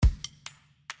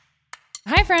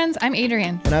Hi, friends. I'm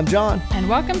Adrienne. And I'm John. And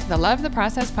welcome to the Love the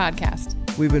Process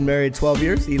podcast. We've been married 12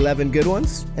 years, 11 good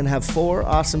ones, and have 4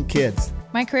 awesome kids.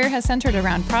 My career has centered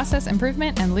around process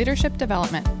improvement and leadership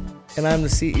development. And I'm the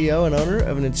CEO and owner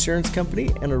of an insurance company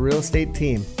and a real estate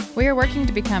team. We are working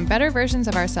to become better versions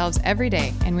of ourselves every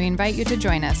day, and we invite you to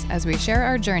join us as we share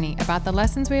our journey about the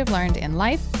lessons we have learned in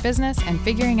life, business, and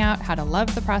figuring out how to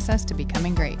love the process to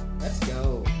becoming great. Let's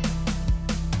go.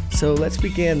 So let's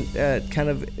begin kind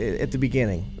of at the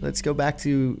beginning. Let's go back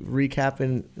to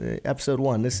recapping episode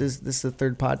 1. This is the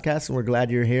third podcast, and we're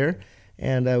glad you're here.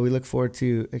 And we look forward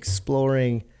to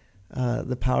exploring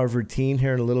the power of routine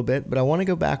here in a little bit. But I want to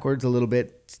go backwards a little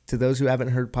bit to those who haven't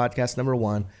heard podcast number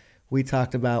 1. We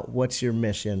talked about what's your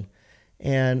mission,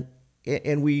 and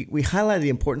we highlighted the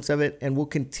importance of it, and we'll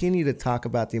continue to talk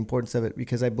about the importance of it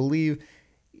because I believe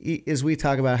as we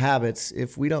talk about habits,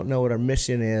 if we don't know what our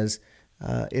mission is,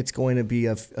 it's going to be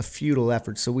a futile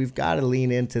effort. So we've got to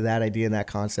lean into that idea and that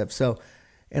concept.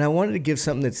 And I wanted to give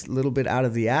something that's a little bit out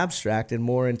of the abstract and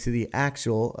more into the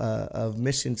actual of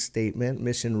mission statement,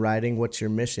 mission writing. What's your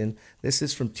mission? This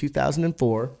is from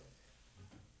 2004.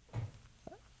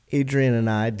 Adrienne and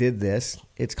I did this.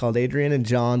 It's called Adrienne and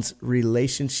John's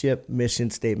Relationship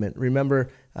Mission Statement. Remember,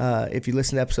 if you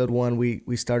listen to episode 1,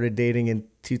 we started dating in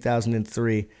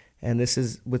 2003. And this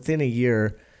is within a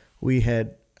year, we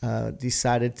had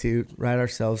decided to write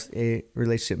ourselves a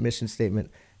relationship mission statement.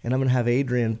 And I'm going to have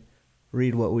Adrienne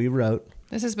read what we wrote.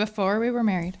 This is before we were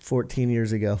married. 14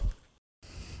 years ago.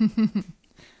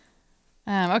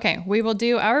 Okay, we will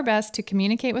do our best to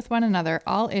communicate with one another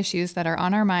all issues that are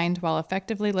on our mind while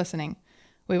effectively listening.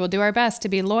 We will do our best to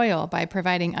be loyal by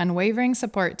providing unwavering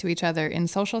support to each other in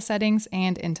social settings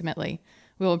and intimately.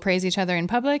 We will praise each other in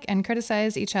public and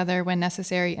criticize each other when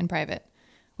necessary in private.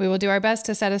 We will do our best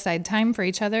to set aside time for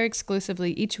each other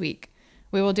exclusively each week.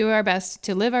 We will do our best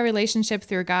to live our relationship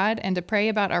through God and to pray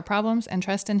about our problems and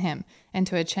trust in Him, and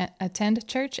to attend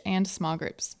church and small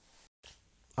groups.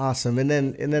 Awesome. And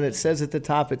then it says at the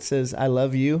top, it says, I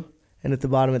love you. And at the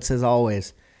bottom, it says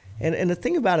always. And the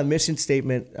thing about a mission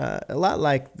statement, a lot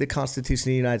like the Constitution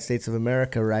of the United States of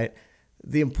America, right?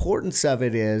 The importance of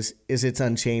it is it's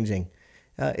unchanging.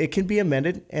 It can be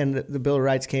amended, and the Bill of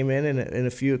Rights came in, and a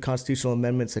few constitutional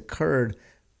amendments occurred.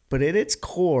 But at its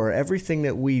core, everything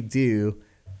that we do,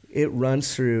 it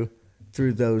runs through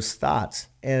those thoughts.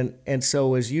 And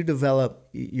so as you develop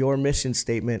your mission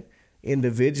statement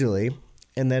individually,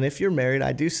 and then if you're married,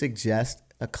 I do suggest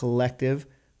a collective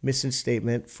mission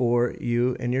statement for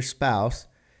you and your spouse.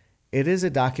 It is a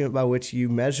document by which you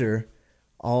measure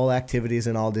all activities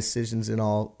and all decisions and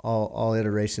all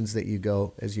iterations that you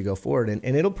go as you go forward. And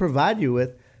it'll provide you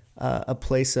with a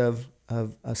place of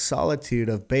a solitude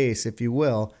of base, if you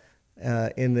will,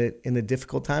 in the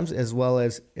difficult times, as well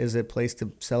as a place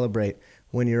to celebrate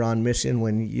when you're on mission,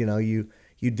 when you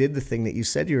did the thing that you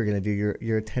said you were going to do.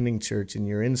 You're attending church and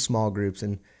you're in small groups,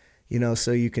 and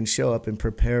so you can show up and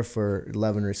prepare for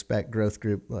Love and Respect growth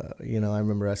group. I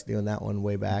remember us doing that one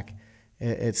way back,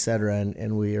 et cetera,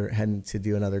 and we are heading to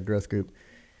do another growth group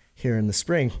here in the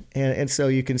spring, and so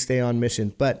you can stay on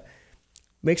mission. But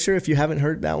make sure if you haven't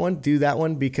heard that one, do that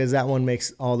one, because that one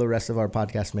makes all the rest of our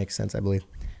podcast make sense, I believe.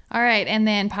 All right. And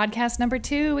then podcast number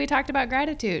 2, we talked about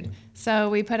gratitude. So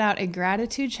we put out a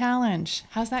gratitude challenge.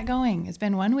 How's that going? It's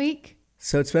been 1 week.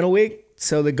 So it's been a week.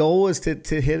 So the goal was to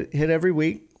hit every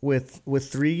week with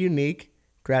 3 unique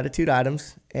gratitude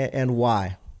items and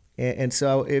why. And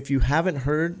so if you haven't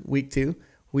heard week 2,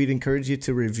 we'd encourage you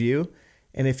to review.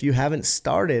 And if you haven't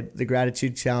started the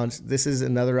gratitude challenge, this is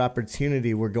another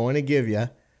opportunity we're going to give you.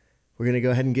 We're going to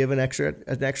go ahead and give an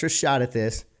extra shot at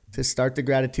this, to start the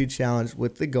gratitude challenge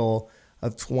with the goal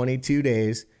of 22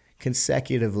 days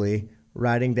consecutively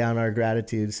writing down our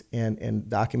gratitudes and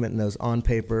documenting those on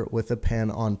paper with a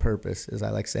pen on purpose, as I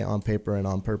like to say, on paper and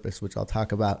on purpose, which I'll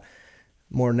talk about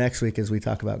more next week as we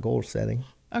talk about goal setting.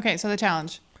 Okay, so the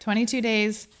challenge, 22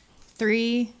 days,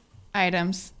 3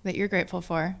 items that you're grateful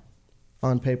for.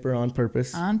 On paper, on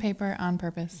purpose. On paper, on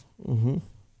purpose. Mm-hmm. Are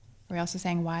we also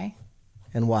saying why?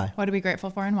 And why? What are we grateful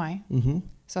for and why? Mm-hmm.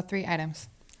 So 3 items.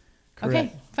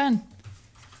 Correct. Okay, fun.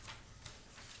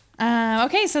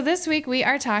 Okay, so this week we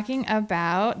are talking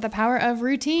about the power of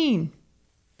routine.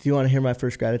 Do you want to hear my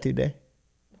first gratitude day?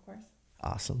 Of course.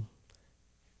 Awesome.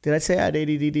 Did I say I had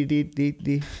ADD?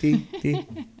 Is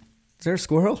there a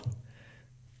squirrel?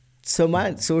 So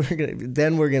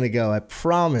we're gonna go. I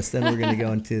promise. Then we're gonna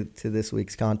go into this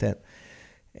week's content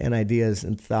and ideas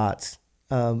and thoughts.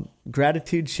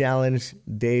 Gratitude challenge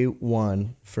day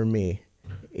 1 for me.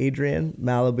 Adrienne,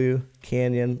 Malibu,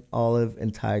 Canyon, Olive,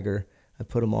 and Tiger. I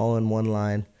put them all in one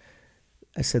line.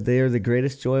 I said, they are the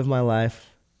greatest joy of my life.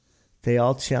 They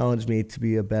all challenge me to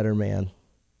be a better man.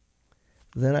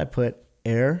 Then I put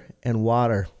air and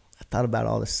water. I thought about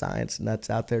all the science nuts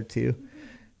out there too.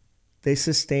 They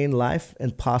sustain life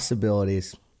and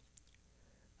possibilities.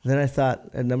 Then I thought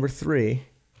at number 3,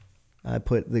 I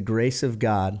put the grace of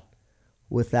God.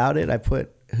 Without it, I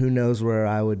put who knows where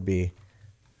I would be.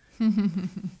 So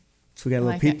we got a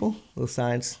little people, a little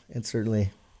science, and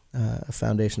certainly a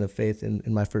foundation of faith in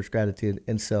my first gratitude.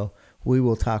 And so we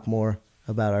will talk more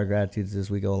about our gratitudes as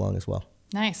we go along as well.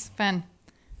 Nice, fun.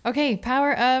 Okay,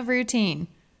 power of routine.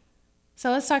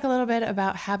 So let's talk a little bit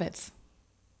about habits.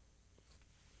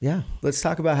 Yeah, let's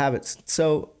talk about habits.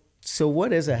 So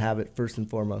what is a habit, first and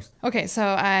foremost? Okay, so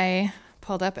I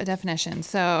pulled up a definition.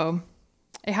 So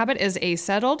a habit is a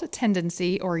settled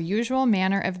tendency or usual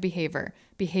manner of behavior,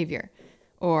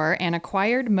 or an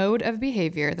acquired mode of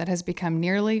behavior that has become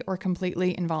nearly or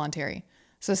completely involuntary.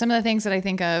 So some of the things that I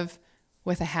think of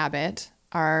with a habit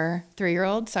are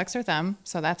 3-year-old sucks her thumb.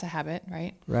 So that's a habit,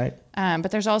 right? Right.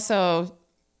 But there's also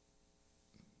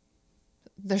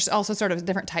sort of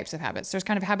different types of habits. There's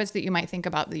kind of habits that you might think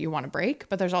about that you want to break,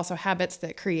 but there's also habits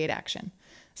that create action.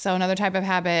 So another type of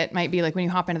habit might be like when you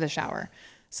hop into the shower.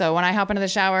 So when I hop into the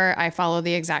shower, I follow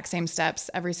the exact same steps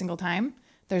every single time.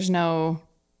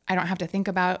 I don't have to think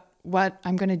about what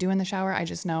I'm going to do in the shower. I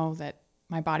just know that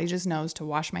my body just knows to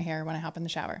wash my hair when I hop in the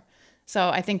shower. So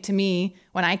I think to me,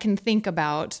 when I can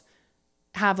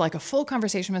have like a full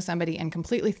conversation with somebody and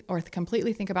completely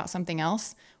think about something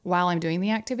else while I'm doing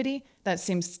the activity, that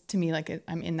seems to me like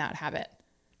I'm in that habit.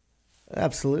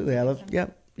 Absolutely.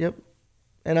 Yep.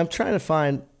 And I'm trying to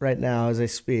find right now as I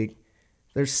speak,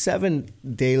 there's 7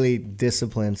 daily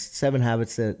disciplines, 7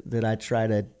 habits that I try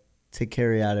to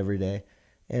carry out every day.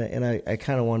 And I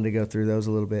kind of wanted to go through those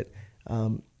a little bit.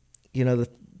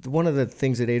 One of the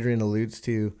things that Adrian alludes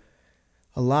to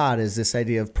a lot is this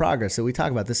idea of progress. So we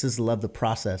talk about this is love the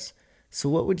process. So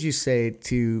what would you say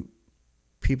to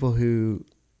people who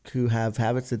have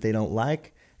habits that they don't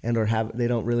like they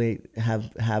don't really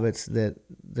have habits that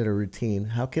are routine?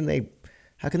 How can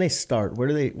they start? Where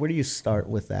do you start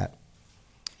with that?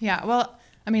 Yeah, well,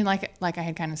 I mean, like I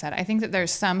had kind of said, I think that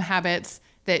there's some habits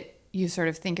that you sort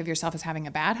of think of yourself as having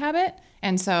a bad habit.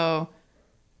 And so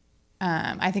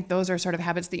I think those are sort of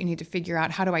habits that you need to figure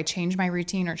out, how do I change my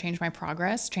routine or change my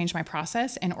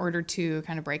process in order to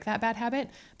kind of break that bad habit.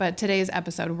 But today's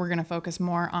episode, we're going to focus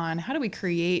more on how do we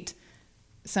create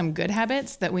some good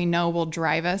habits that we know will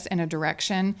drive us in a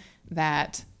direction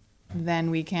that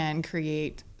then we can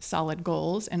create solid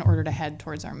goals in order to head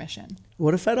towards our mission.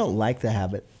 What if I don't like the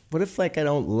habit? What if I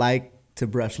don't like to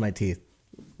brush my teeth?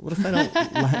 What if I don't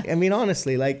like, I mean,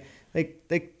 honestly, like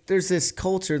there's this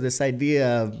culture, this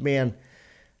idea of, man,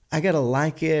 I got to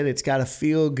like it. It's got to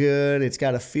feel good.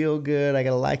 I got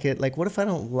to like it. Like, what if I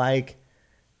don't like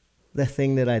the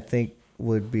thing that I think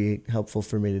would be helpful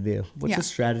for me to do? What's the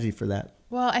strategy for that?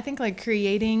 Well, I think like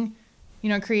creating or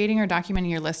documenting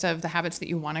your list of the habits that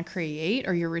you want to create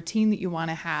or your routine that you want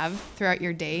to have throughout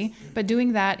your day, but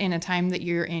doing that in a time that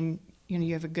you're in,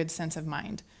 you have a good sense of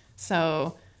mind.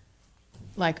 So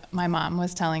like my mom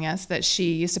was telling us that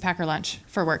she used to pack her lunch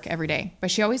for work every day,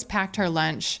 but she always packed her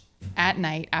lunch at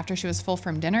night after she was full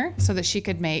from dinner so that she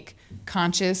could make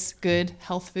conscious, good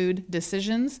health food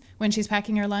decisions when she's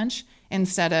packing her lunch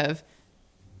instead of,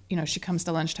 she comes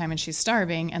to lunchtime and she's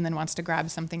starving and then wants to grab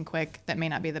something quick that may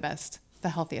not be the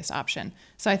healthiest option.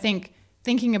 So I think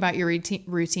thinking about your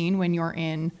routine when you're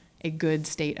in a good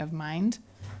state of mind.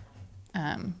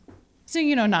 So,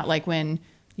 not like when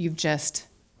you've just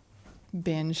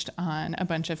binged on a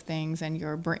bunch of things and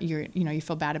you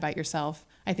feel bad about yourself.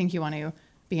 I think you want to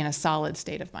be in a solid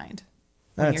state of mind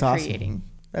when you're creating.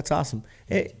 That's awesome.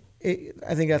 I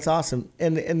think that's awesome.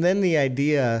 And then the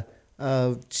idea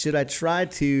of, should I try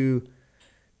to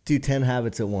do 10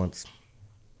 habits at once?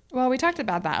 Well, we talked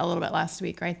about that a little bit last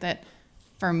week, right? That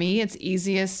for me, it's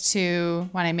easiest when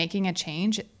I'm making a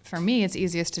change, it's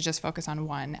easiest to just focus on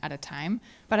one at a time.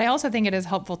 But I also think it is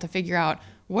helpful to figure out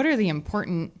what are the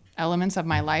important elements of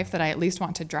my life that I at least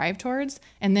want to drive towards,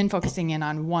 and then focusing in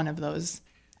on one of those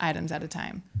items at a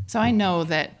time. So I know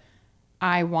that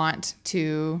I want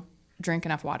to drink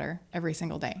enough water every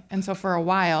single day. And so for a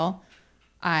while,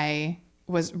 I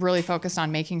was really focused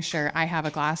on making sure I have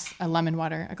a glass of lemon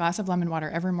water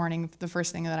every morning, the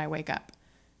first thing that I wake up.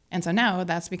 And so now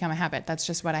that's become a habit. That's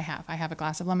just what I have. I have a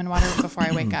glass of lemon water before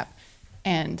I wake up.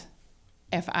 And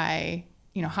if I,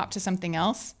 hop to something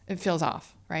else, it feels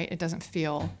off, right? It doesn't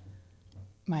feel,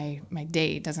 my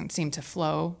day doesn't seem to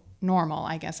flow normal,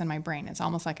 I guess, in my brain. It's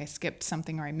almost like I skipped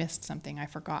something or I missed something. I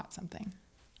forgot something.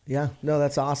 Yeah, no,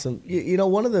 that's awesome. You know,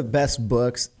 one of the best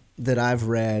books that I've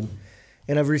read,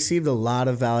 and I've received a lot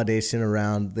of validation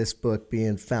around this book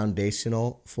being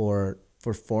foundational for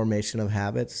formation of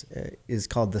habits, is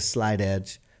called The Slight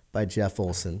Edge by Jeff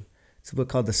Olson. It's a book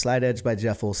called The Slight Edge by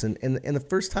Jeff Olson. And the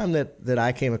first time that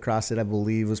I came across it, I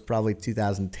believe, was probably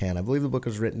 2010. I believe the book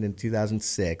was written in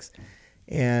 2006.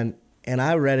 And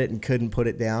I read it and couldn't put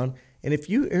it down. And if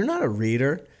you're not a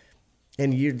reader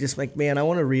and you're just like, man, I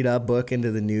want to read a book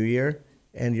into the new year,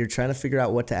 and you're trying to figure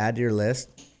out what to add to your list,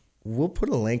 we'll put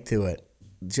a link to it.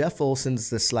 Jeff Olson's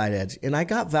The Slight Edge. And I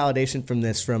got validation from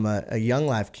this from a Young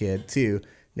Life kid, too,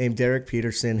 named Derek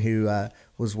Peterson, who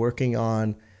was working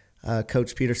on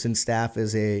Coach Peterson's staff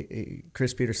as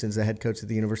Chris Peterson's the head coach at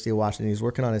the University of Washington. He's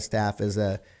working on his staff as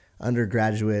a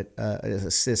undergraduate, as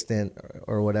assistant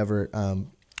or whatever,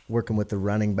 working with the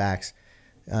running backs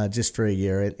just for a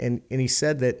year. And he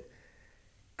said that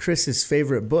Chris's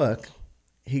favorite book,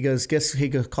 he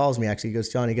calls me actually. He goes,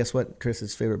 Johnny, guess what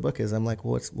Chris's favorite book is? I'm like,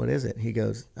 what is it? He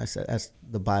goes, I said, that's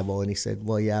the Bible. And he said,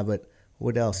 well, yeah, but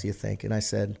what else do you think? And I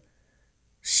said,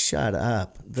 shut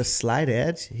up. The Slight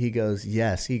Edge? He goes,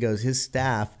 yes. He goes, his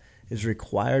staff is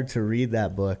required to read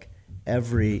that book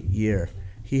every year.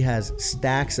 He has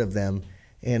stacks of them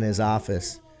in his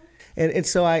office. And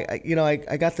so I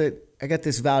got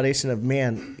this validation of,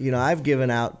 man, I've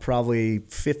given out probably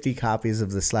 50 copies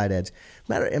of The Slight Edge.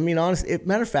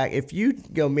 Matter of fact, if you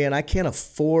go, man, I can't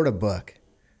afford a book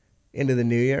into the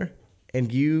new year,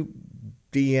 and you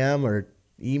DM or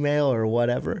email or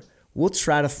whatever, we'll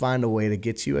try to find a way to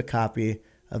get you a copy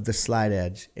of The Slight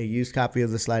Edge, a used copy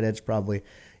of The Slight Edge probably.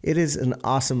 It is an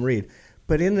awesome read.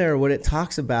 But in there, what it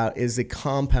talks about is the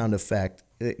compound effect.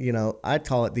 I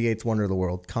call it the eighth wonder of the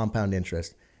world, compound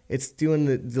interest. It's doing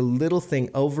the little thing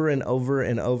over and over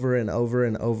and over and over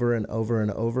and over and over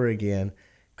and over again,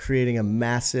 creating a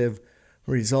massive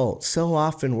result. So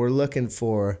often we're looking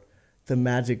for the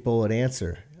magic bullet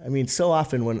answer. I mean, so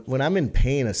often when I'm in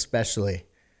pain especially,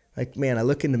 like, man, I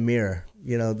look in the mirror.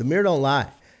 The mirror don't lie.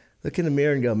 Look in the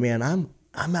mirror and go, man,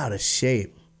 I'm out of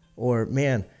shape. Or,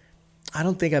 man, I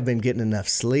don't think I've been getting enough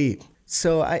sleep.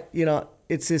 So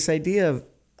it's this idea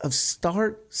of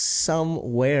start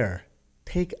somewhere.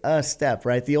 Take a step,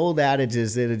 right? The old adage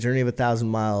is that a journey of 1,000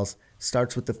 miles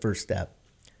starts with the first step.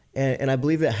 And I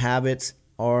believe that habits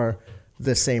are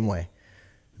the same way.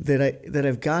 That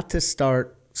I've got to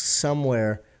start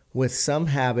somewhere with some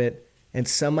habit and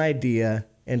some idea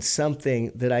and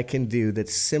something that I can do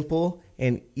that's simple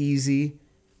and easy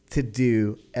to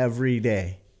do every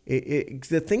day.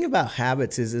 The thing about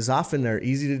habits is often they're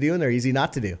easy to do and they're easy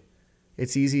not to do.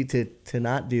 It's easy to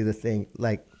not do the thing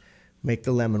like make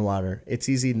the lemon water. It's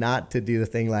easy not to do the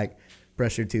thing like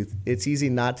brush your tooth. It's easy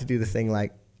not to do the thing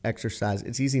like exercise.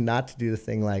 It's easy not to do the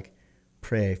thing like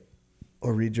pray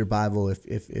or read your Bible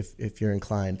if you're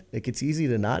inclined. Like, it's easy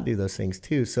to not do those things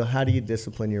too. So how do you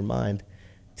discipline your mind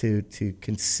to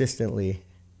consistently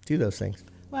do those things?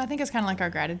 Well, I think it's kind of like our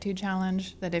gratitude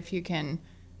challenge, that if you can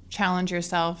challenge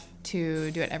yourself to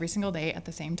do it every single day at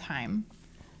the same time,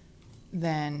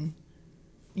 then,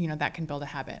 that can build a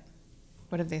habit.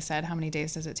 What have they said? How many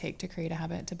days does it take to create a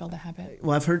habit, to build a habit?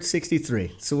 Well, I've heard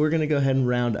 63. So we're going to go ahead and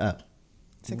round up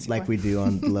 64. like we do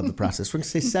on Love the Process. We're going to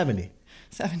say 70.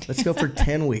 70. Let's go for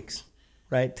 10 weeks,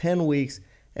 right? 10 weeks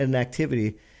at an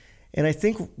activity. And I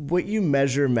think what you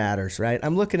measure matters, right?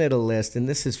 I'm looking at a list, and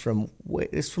this is from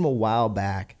a while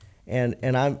back. And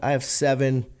I have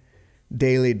 7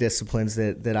 daily disciplines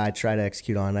that I try to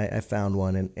execute on. I found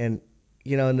one. And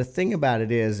the thing about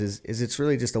it is it's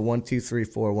really just a 1, 2, 3,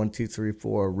 4, 1, 2, 3,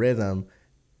 4 rhythm.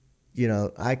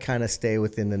 I kind of stay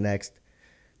within the next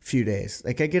few days.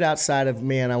 Like, I get outside of,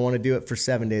 man, I want to do it for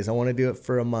 7 days. I want to do it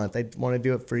for a month. I want to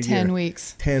do it for a year. 10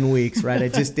 weeks. 10 weeks, right? I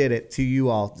just did it to you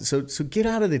all. So get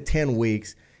out of the 10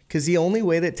 weeks, because the only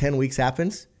way that 10 weeks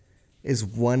happens is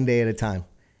one day at a time.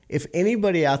 If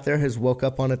anybody out there has woke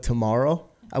up on a tomorrow,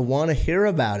 I want to hear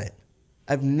about it.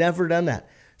 I've never done that.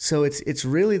 So it's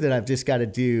really that I've just got to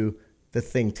do the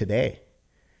thing today.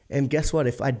 And guess what?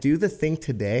 If I do the thing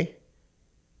today,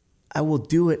 I will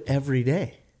do it every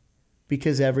day,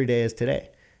 because every day is today.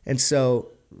 And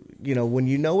so, when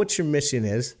you know what your mission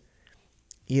is,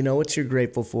 you know what you're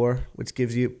grateful for, which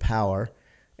gives you power.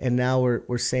 And now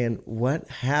we're saying, what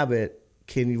habit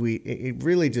can we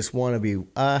really just want to be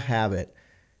a habit?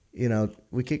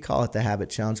 We could call it the habit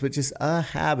challenge, but just a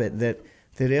habit that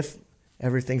if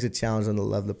everything's a challenge on the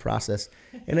Love the Process.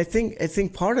 And I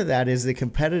think part of that is the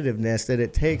competitiveness that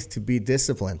it takes to be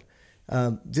disciplined.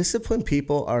 Disciplined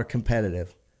people are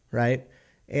competitive, right?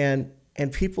 And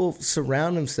people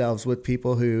surround themselves with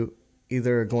people who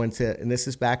either are going to, and this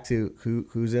is back to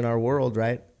who's in our world,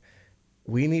 right?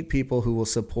 We need people who will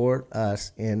support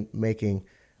us in making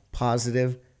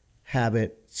positive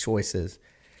habit choices.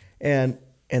 And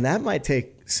that might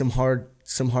take some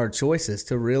hard choices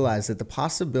to realize that the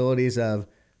possibilities of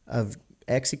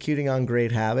executing on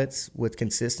great habits with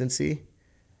consistency.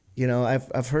 You know,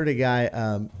 I've heard a guy,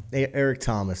 Eric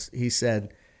Thomas, he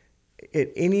said, at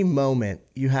any moment,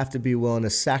 you have to be willing to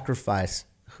sacrifice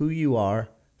who you are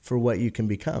for what you can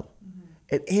become.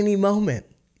 Mm-hmm. At any moment,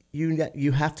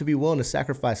 you have to be willing to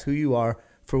sacrifice who you are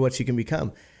for what you can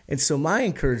become. And so my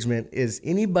encouragement is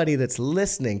anybody that's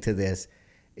listening to this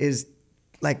is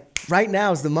like, right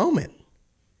now is the moment.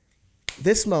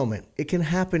 This moment, it can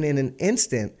happen in an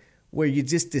instant where you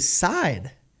just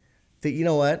decide that, you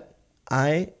know what,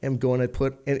 I am going to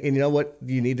put, and you know what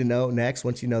you need to know next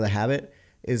once you know the habit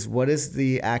is what is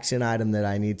the action item that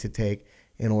I need to take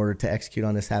in order to execute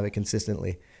on this habit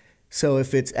consistently. So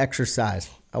if it's exercise,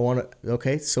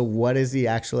 okay, so what is the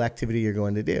actual activity you're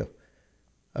going to do?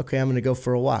 Okay, I'm going to go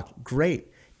for a walk. Great.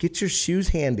 Get your shoes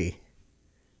handy.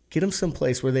 Get them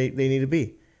someplace where they need to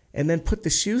be. And then put the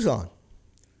shoes on.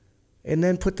 And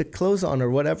then put the clothes on or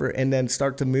whatever, and then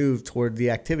start to move toward the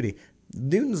activity.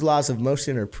 Newton's laws of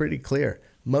motion are pretty clear.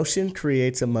 Motion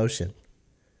creates emotion.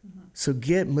 Mm-hmm. So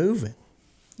get moving.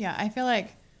 Yeah, I feel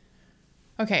like,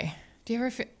 okay, do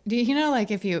you know,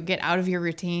 like if you get out of your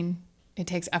routine, it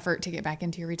takes effort to get back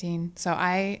into your routine. So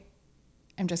I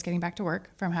am just getting back to work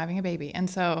from having a baby. And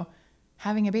so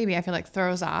having a baby, I feel like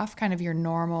throws off kind of your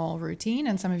normal routine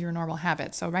and some of your normal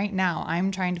habits. So right now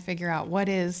I'm trying to figure out what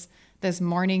is this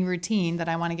morning routine that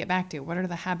I want to get back to. What are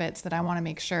the habits that I want to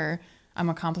make sure I'm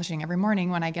accomplishing every morning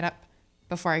when I get up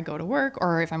before I go to work,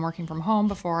 or if I'm working from home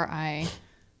before I,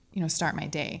 start my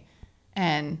day.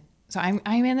 And so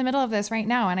I'm in the middle of this right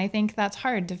now. And I think that's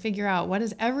hard to figure out what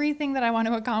is everything that I want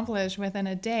to accomplish within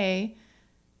a day.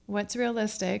 What's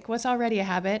realistic? What's already a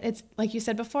habit? It's like you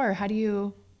said before,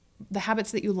 the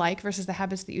habits that you like versus the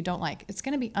habits that you don't like. It's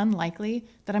going to be unlikely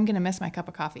that I'm going to miss my cup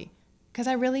of coffee because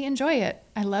I really enjoy it.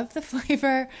 I love the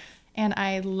flavor and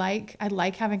I like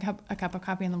having a cup of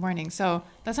coffee in the morning. So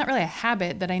that's not really a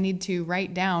habit that I need to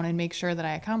write down and make sure that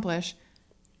I accomplish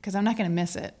because I'm not going to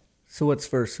miss it. So what's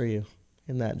first for you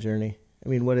in that journey? I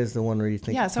mean, what is the one where you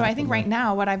think? Yeah, so I think right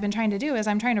now what I've been trying to do is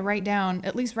I'm trying to write down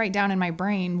in my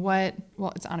brain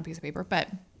it's on a piece of paper, but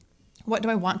what do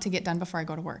I want to get done before I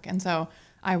go to work? And so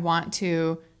I want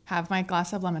to have my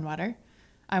glass of lemon water.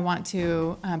 I want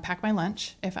to pack my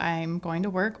lunch if I'm going to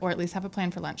work, or at least have a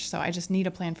plan for lunch. So I just need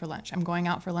a plan for lunch. I'm going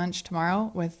out for lunch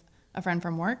tomorrow with a friend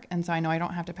from work, and so I know I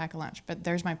don't have to pack a lunch, but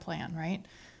there's my plan, right?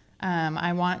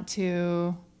 I want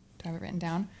to, do I have it written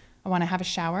down? I want to have a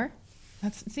shower.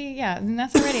 That's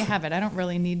already a habit. I don't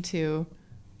really need to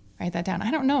write that down.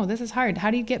 I don't know. This is hard.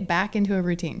 How do you get back into a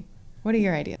routine? What are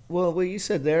your ideas? Well, what you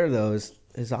said there, though,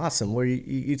 is awesome, where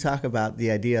you talk about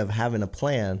the idea of having a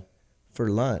plan for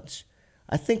lunch.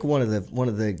 I think one of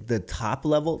the top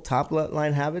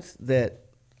line habits that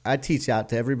I teach out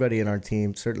to everybody in our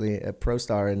team, certainly at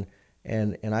ProStar,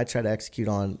 and I try to execute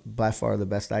on by far the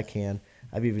best I can.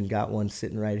 I've even got one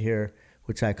sitting right here,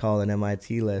 which I call an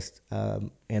MIT list,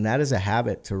 and that is a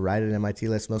habit to write an MIT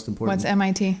list. Most important. What's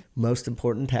MIT? Most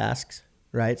important tasks,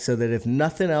 right? So that if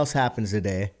nothing else happens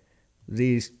today,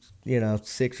 these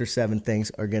 6 or 7 things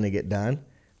are going to get done.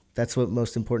 That's what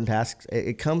most important tasks.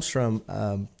 It comes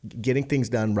from getting things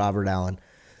done, Robert Allen.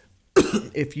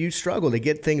 If you struggle to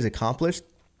get things accomplished,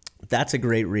 that's a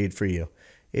great read for you.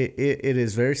 It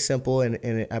is very simple,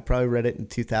 and I probably read it in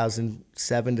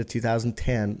 2007 to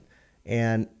 2010,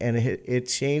 and it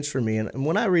changed for me. And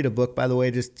when I read a book, by the way,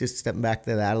 just stepping back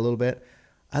to that a little bit,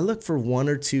 I look for 1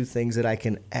 or 2 things that I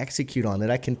can execute on,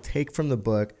 that I can take from the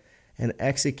book and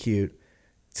execute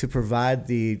to provide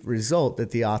the result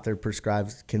that the author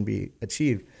prescribes can be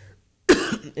achieved.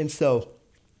 And so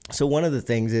one of the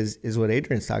things is what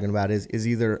Adrian's talking about is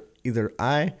either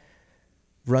I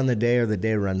run the day or the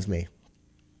day runs me,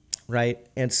 right?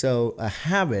 And so a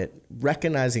habit,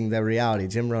 recognizing the reality,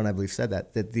 Jim Rohn, I believe, said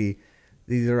that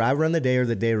either I run the day or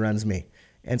the day runs me.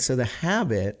 And so the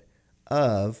habit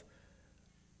of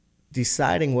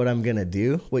deciding what I'm going to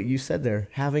do, what you said there,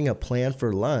 having a plan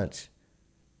for lunch,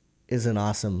 is an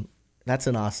awesome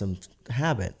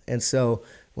habit. And so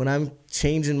when I'm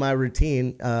changing my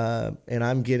routine and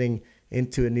I'm getting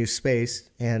into a new space,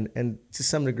 and to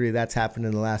some degree that's happened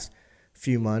in the last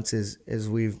few months as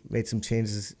we've made some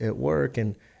changes at work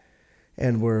and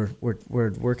we're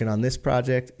working on this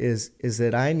project, is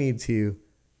that I need to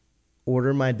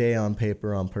order my day on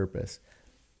paper on purpose.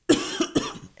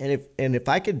 and if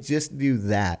I could just do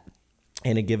that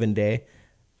in a given day,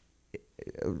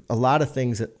 a lot of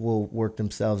things that will work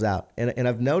themselves out. And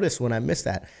I've noticed when I miss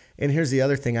that, And here's the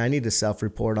other thing I need to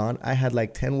self-report on. I had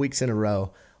like 10 weeks in a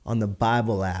row on the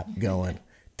Bible app going,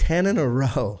 10 in a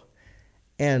row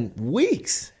and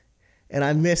weeks. And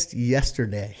I missed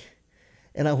yesterday.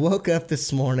 And I woke up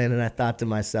this morning and I thought to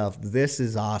myself, this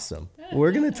is awesome.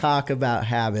 We're going to talk about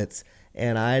habits.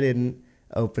 And I didn't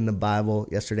open the Bible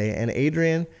yesterday. And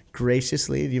Adrian,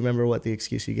 graciously, do you remember what the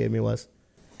excuse you gave me was?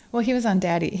 Well, he was on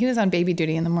baby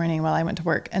duty in the morning while I went to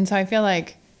work. And so I feel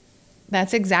like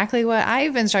that's exactly what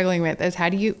I've been struggling with is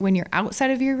when you're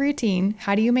outside of your routine,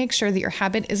 how do you make sure that your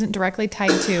habit isn't directly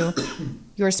tied to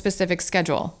your specific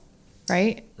schedule,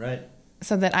 right? Right.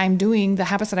 So that I'm doing the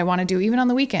habits that I want to do, even on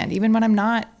the weekend, even when I'm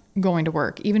not going to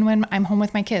work, even when I'm home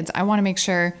with my kids. I want to make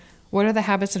sure what are the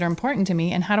habits that are important to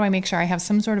me and how do I make sure I have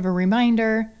some sort of a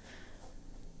reminder?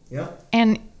 Yep.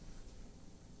 And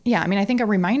yeah, I mean, I think a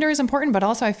reminder is important, but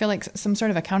also I feel like some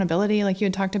sort of accountability, like you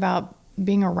had talked about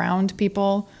being around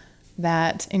people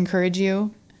that encourage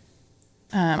you,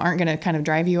 aren't going to kind of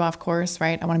drive you off course,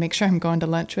 right? I want to make sure I'm going to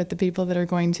lunch with the people that are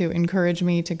going to encourage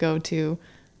me to go to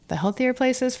the healthier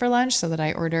places for lunch so that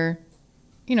I order,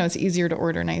 it's easier to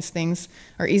order nice things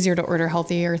or easier to order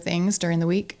healthier things during the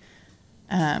week.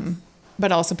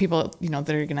 But also people, that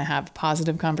are going to have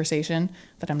positive conversation,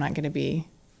 that I'm not going to be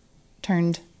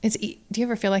turned. Do you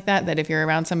ever feel like that if you're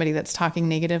around somebody that's talking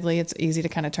negatively, it's easy to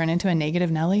kind of turn into a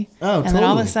negative Nelly? Oh, and then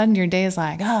all of a sudden your day is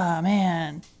like, oh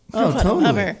man. Oh,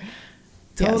 totally.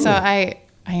 Yeah, so I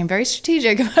am very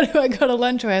strategic about who I go to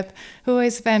lunch with, who I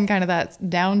spend kind of that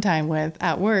downtime with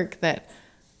at work, that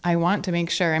I want to make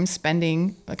sure I'm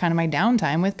spending kind of my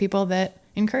downtime with people that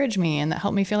encourage me and that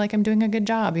help me feel like I'm doing a good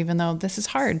job, even though this is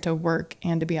hard to work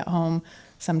and to be at home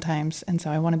sometimes. And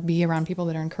so I want to be around people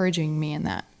that are encouraging me in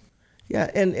that. Yeah,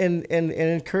 and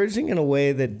encouraging in a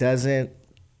way that doesn't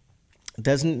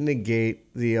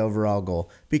negate the overall goal.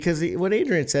 Because what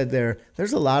Adrian said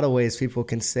there's a lot of ways people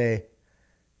can say,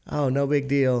 oh, no big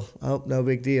deal. Oh, no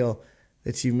big deal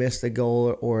that you missed a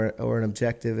goal or an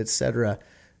objective, etc.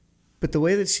 But the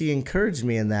way that she encouraged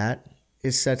me in that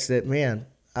is such that, man,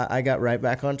 I got right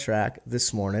back on track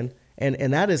this morning.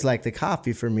 And that is like the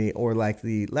coffee for me or like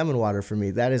the lemon water for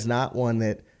me. That is not one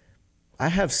that I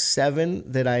have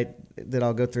 7 that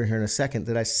I'll go through here in a second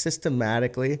that I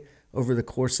systematically over the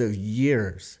course of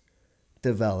years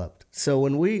developed. So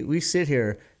when we sit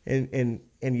here and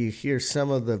you hear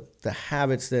some of the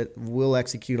habits that we'll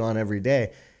execute on every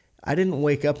day, I didn't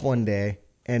wake up one day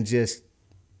and just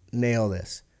nail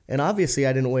this. And obviously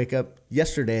I didn't wake up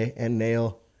yesterday and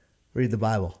read the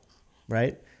Bible,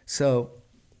 right? So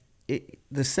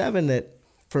the 7 that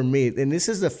for me, and this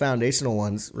is the foundational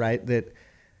ones, right, that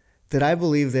I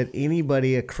believe that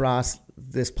anybody across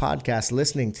this podcast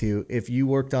listening to, if you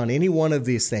worked on any one of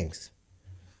these things,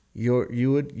 you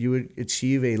would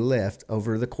achieve a lift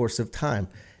over the course of time.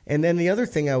 And then the other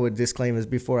thing I would disclaim is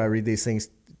before I read these things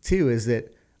too, is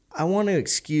that I want to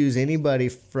excuse anybody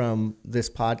from this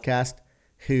podcast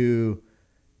who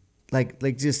like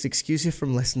just excuse you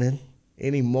from listening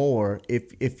anymore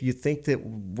if you think that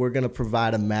we're going to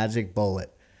provide a magic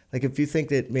bullet. Like if you think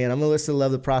that, man, I'm going to listen to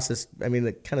Love the Process. I mean,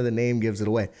 the name gives it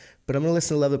away. But I'm going to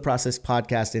listen to Love the Process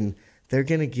podcast, and they're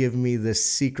going to give me the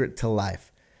secret to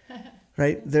life,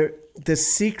 right? The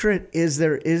secret is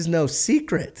there is no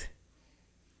secret.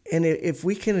 And if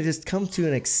we can just come to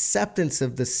an acceptance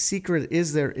of the secret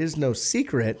is there is no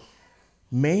secret,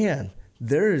 man,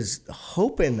 there's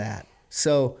hope in that.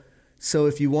 So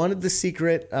if you wanted the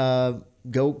secret,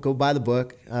 go buy the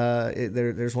book.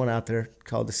 There's one out there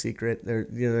called The Secret.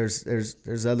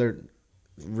 There's other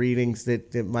readings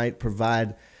that might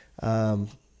provide, an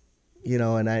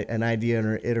idea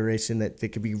or iteration that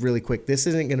could be really quick. This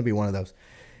isn't going to be one of those.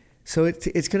 So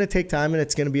it's going to take time and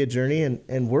it's going to be a journey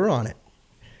and we're on it.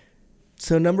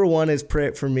 So number 1 is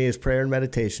prayer for me is prayer and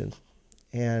meditation.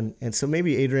 And so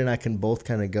maybe Adrian and I can both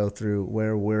kind of go through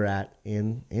where we're at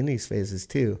in these phases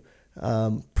too.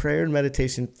 Prayer and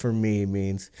meditation for me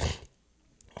means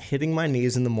hitting my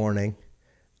knees in the morning.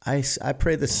 I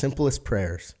pray the simplest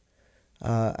prayers.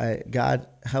 God,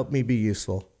 help me be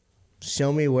useful.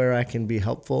 Show me where I can be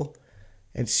helpful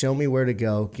and show me where to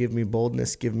go. Give me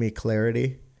boldness, give me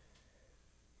clarity,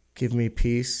 give me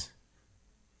peace,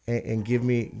 and give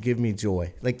me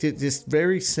joy. Like just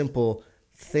very simple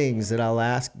things that I'll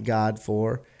ask God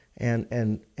for.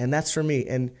 And that's for me.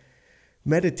 And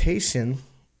meditation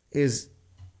is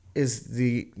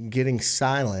the getting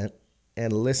silent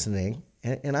and listening.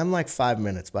 And I'm like 5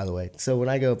 minutes, by the way. So when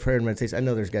I go prayer and meditation, I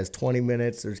know there's guys 20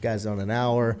 minutes, there's guys on an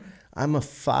hour. I'm a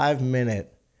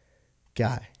 5-minute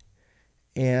guy.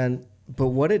 But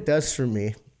what it does for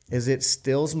me is it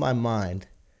stills my mind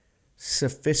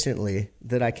sufficiently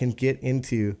that I can get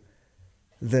into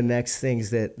the next things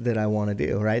that I want to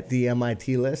do, right? The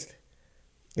MIT list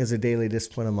is a daily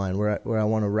discipline of mine where I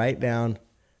want to write down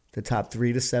the top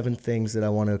 3 to 7 things that I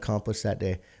want to accomplish that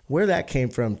day. Where that came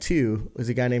from too was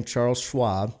a guy named Charles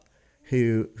Schwab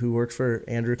who worked for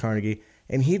Andrew Carnegie,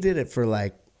 and he did it for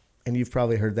like, and you've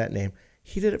probably heard that name,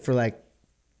 he did it for like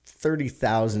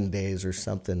 30,000 days or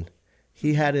something.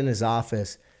 He had in his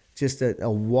office just a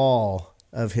wall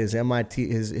of his MIT,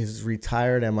 his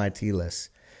retired MIT lists.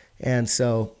 And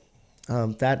so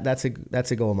that's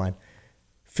a goal of mine.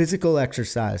 Physical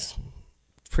exercise,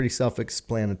 pretty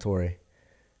self-explanatory.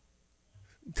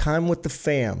 Time with the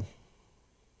fam,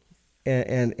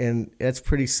 and that's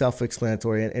pretty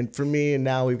self-explanatory. And for me, and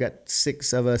now we've got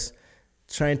 6 of us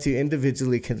trying to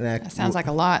individually connect. That sounds like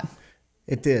a lot.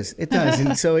 It does.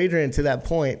 And so, Adrian, to that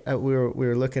point, we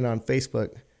were looking on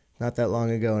Facebook not that long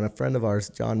ago, and a friend of ours,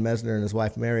 John Mesner, and his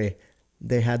wife Mary,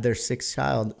 they had their 6th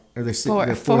child, or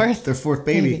their fourth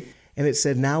baby, and it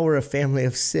said, "Now we're a family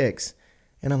of 6."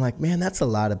 And I'm like, man, that's a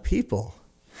lot of people.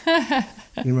 You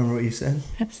remember what you said?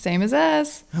 Same as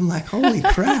us. I'm like, holy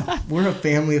crap, we're a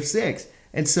family of 6.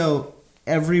 And so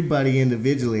everybody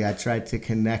individually I tried to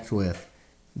connect with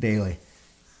daily.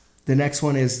 The next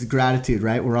one is gratitude,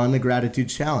 right? We're on the gratitude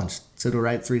challenge. So to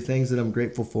write 3 things that I'm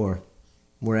grateful for.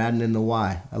 We're adding in the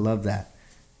why. I love that.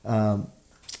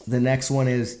 The next one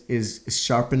is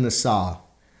sharpen the saw.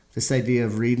 This idea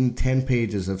of reading 10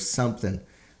 pages of something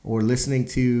or listening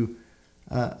to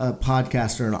a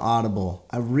podcast or an Audible.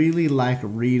 I really like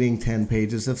reading 10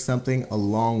 pages of something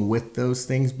along with those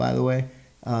things, by the way.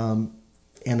 And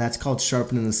that's called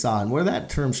sharpening the saw. And where that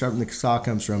term sharpen the saw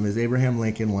comes from is Abraham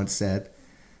Lincoln once said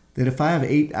that if I have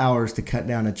 8 hours to cut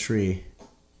down a tree,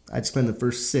 I'd spend the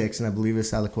first 6, and I believe this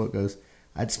is how the quote goes,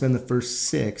 I'd spend the first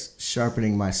 6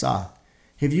 sharpening my saw.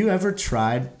 Have you ever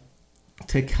tried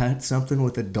to cut something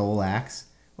with a dull axe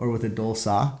or with a dull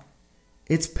saw?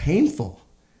 It's painful.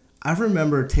 I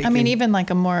remember taking... I mean, even like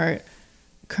a more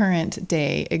current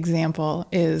day example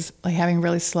is like having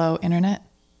really slow internet.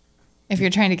 If you're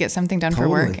trying to get something done for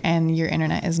work and your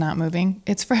internet is not moving,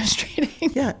 it's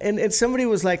frustrating. Yeah, and somebody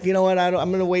was like, you know what, I'm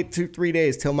going to wait 2-3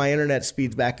 days till my internet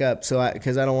speeds back up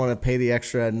because I don't want to pay the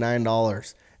extra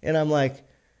 $9. And I'm like,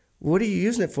 what are you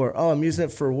using it for? Oh, I'm using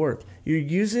it for work. You're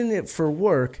using it for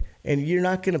work, and you're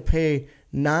not going to pay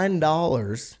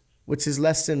 $9, which is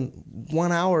less than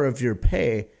 1 hour of your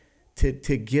pay,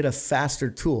 to get a faster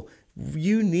tool.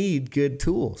 You need good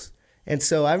tools. And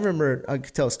so I remember, I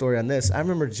could tell a story on this. I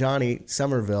remember Johnny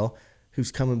Somerville,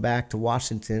 who's coming back to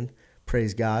Washington,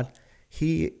 praise God.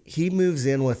 He moves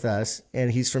in with us,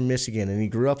 and he's from Michigan, and he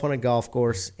grew up on a golf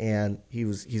course, and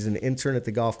he's an intern at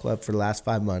the golf club for the last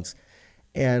 5 months.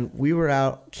 And we were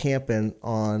out camping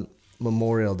on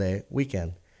Memorial Day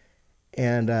weekend.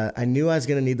 And I knew I was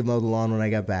going to need to mow the lawn when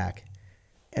I got back.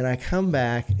 And I come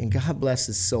back, and God bless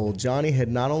his soul, Johnny had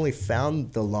not only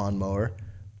found the lawnmower,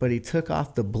 but he took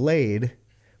off the blade,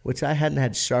 which I hadn't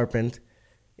had sharpened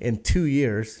in 2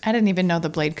 years. I didn't even know the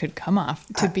blade could come off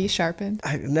to be sharpened.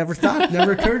 I never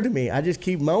occurred to me. I just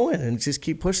keep mowing and just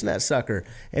keep pushing that sucker.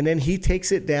 And then he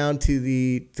takes it down to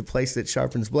the place that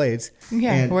sharpens blades.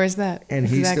 Yeah, and where's that? And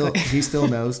he still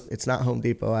knows. It's not Home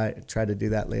Depot. I tried to do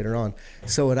that later on.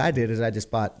 So what I did is I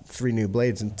just bought 3 new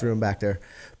blades and threw them back there.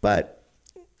 But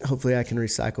hopefully I can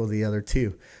recycle the other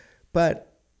 2.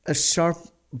 But a sharp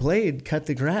blade cut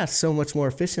the grass so much more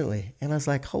efficiently. And I was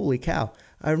like, holy cow.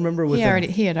 I remember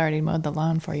he had already mowed the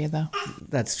lawn for you, though.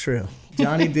 That's true.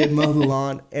 Johnny did mow the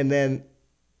lawn, and then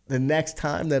the next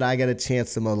time that I got a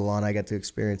chance to mow the lawn, I got to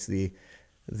experience the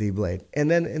blade. And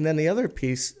then the other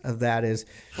piece of that is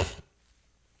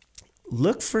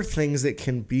look for things that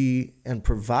can be and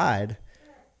provide,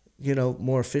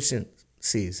 more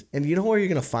efficiencies. And you know where you're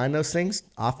going to find those things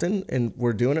often? And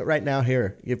we're doing it right now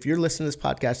here. If you're listening to this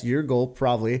podcast, your goal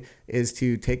probably is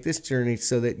to take this journey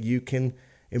so that you can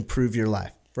improve your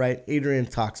life, right? Adrian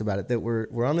talks about it, that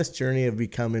we're on this journey of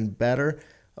becoming better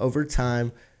over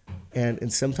time.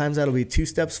 And sometimes that'll be 2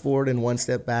 steps forward and 1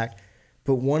 step back.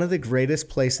 But one of the greatest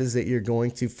places that you're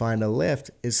going to find a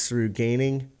lift is through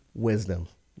gaining wisdom,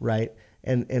 right?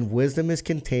 And wisdom is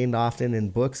contained often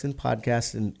in books and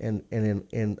podcasts and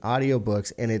in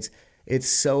audiobooks, and it's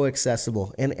so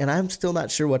accessible. And I'm still not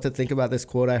sure what to think about this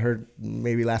quote I heard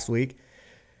maybe last week.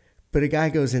 But a guy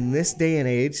goes, in this day and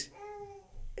age,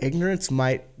 ignorance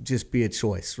might just be a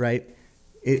choice, right?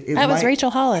 That was Rachel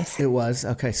Hollis. It was.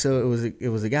 Okay, so it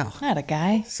was a gal. Not a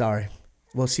guy. Sorry.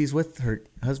 Well, she's with her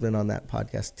husband on that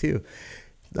podcast too.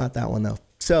 Not that one though.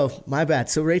 So my bad.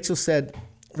 So Rachel said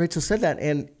that,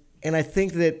 and I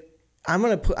think that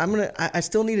I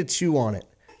still need to chew on it,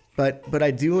 but I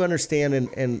do understand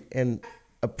and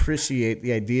appreciate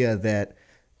the idea that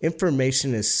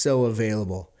information is so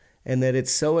available and that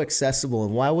it's so accessible.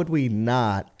 And why would we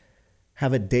not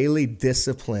have a daily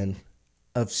discipline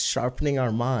of sharpening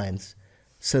our minds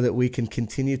so that we can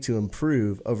continue to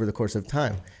improve over the course of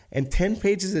time? And 10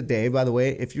 pages a day, by the way,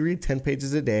 if you read 10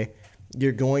 pages a day,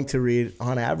 you're going to read,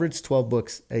 on average, 12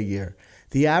 books a year.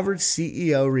 The average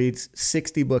CEO reads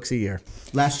 60 books a year.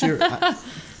 Last year,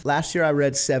 I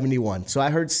read 71. So I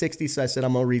heard 60, so I said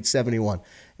I'm going to read 71.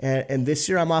 And this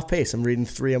year I'm off pace. I'm reading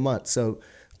 3 a month, so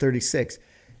 36.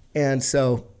 And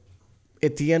so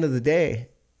at the end of the day,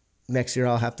 next year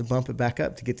I'll have to bump it back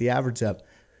up to get the average up.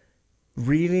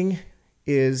 Reading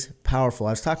is powerful.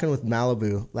 I was talking with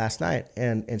Malibu last night,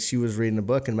 and she was reading a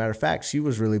book. And matter of fact, she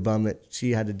was really bummed that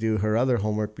she had to do her other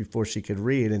homework before she could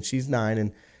read. And she's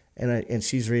 9, and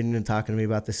she's reading and talking to me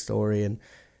about this story. And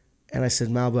I said,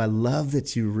 Malibu, I love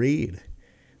that you read.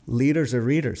 Leaders are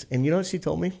readers. And you know what she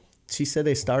told me? She said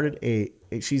they started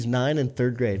she's 9 in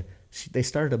 3rd grade. They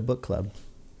started a book club.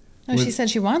 Oh, she said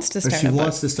she wants to start a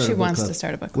book club. She wants to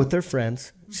start a book club. With her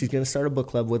friends. She's going to start a book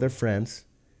club with her friends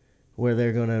where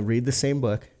they're going to read the same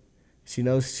book. She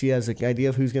knows she has an idea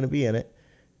of who's going to be in it.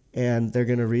 And they're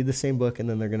going to read the same book, and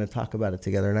then they're going to talk about it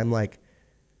together. And I'm like,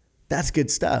 that's good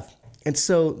stuff. And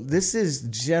so this is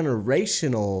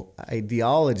generational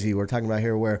ideology we're talking about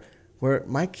here where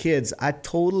my kids, I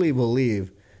totally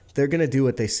believe they're going to do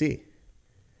what they see.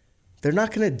 They're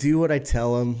not going to do what I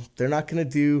tell them. They're not going to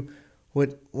do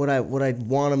what I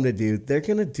want them to do. They're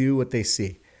going to do what they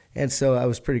see. And so I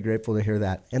was pretty grateful to hear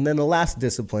that. And then the last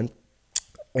discipline,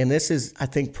 and this is, I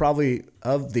think, probably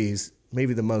of these,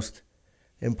 maybe the most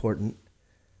important.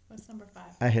 What's number 5?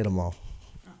 I hit them all.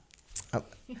 Oh.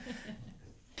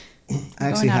 I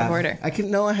actually Going out have, of order.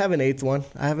 I have an 8th one.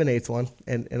 I have an 8th one,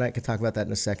 and I can talk about that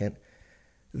in a second.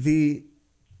 The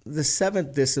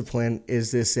 7th discipline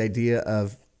is this idea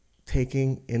of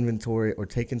taking inventory or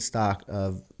taking stock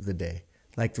of the day,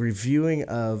 like reviewing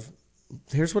of,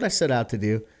 here's what I set out to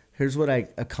do, here's what I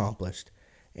accomplished,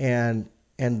 and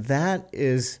that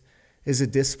is a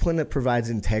discipline that provides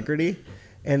integrity,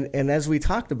 and as we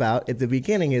talked about at the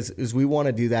beginning, is we want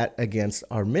to do that against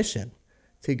our mission,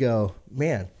 to go,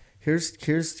 man, here's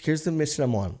the mission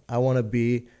I'm on. I want to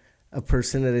be a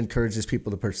person that encourages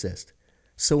people to persist.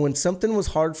 So when something was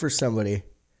hard for somebody,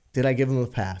 did I give them a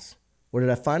pass? Or did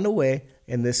I find a way,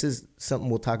 and this is something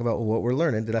we'll talk about with what we're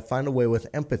learning, did I find a way with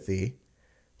empathy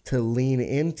to lean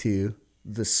into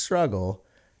the struggle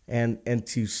and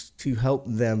to help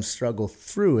them struggle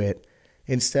through it,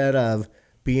 instead of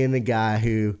being the guy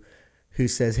who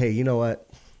says, hey, you know what?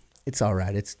 It's all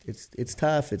right. It's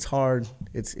tough. It's hard.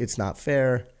 It's not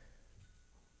fair.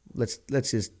 Let's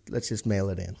just mail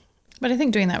it in. But I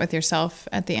think doing that with yourself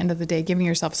at the end of the day, giving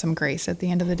yourself some grace at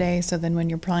the end of the day, so then when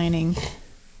you're planning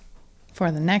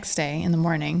for the next day in the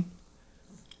morning,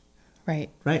 right,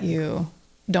 you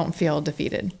don't feel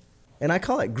defeated. And I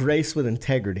call it grace with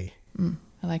integrity.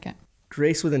 I like it.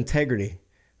 Grace with integrity,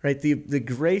 right? The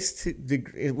grace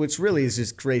which really is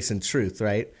just grace and truth,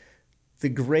 right? The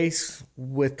grace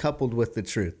coupled with the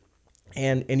truth,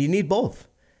 and you need both.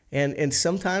 And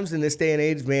sometimes in this day and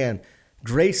age, man,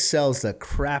 grace sells the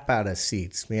crap out of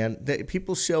seats, man.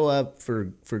 People show up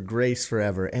for grace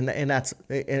forever, and that's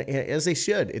as they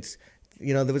should. It's,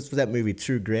 you know, there was that movie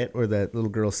True Grit where the little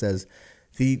girl says,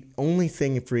 the only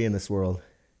thing free in this world,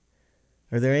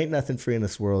 or there ain't nothing free in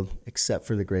this world except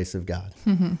for the grace of God,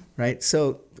 right?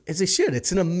 So as they should,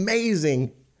 it's an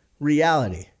amazing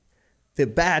reality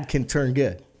that bad can turn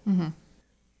good,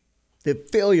 that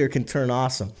failure can turn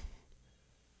awesome,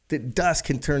 that dust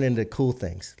can turn into cool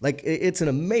things. Like, it's an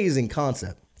amazing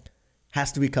concept.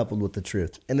 Has to be coupled with the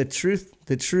truth, and the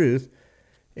truth,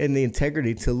 and the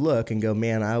integrity to look and go,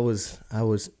 man, I was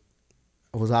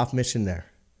off mission there.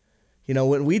 You know,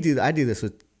 when I do this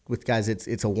with guys.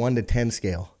 It's a 1 to 10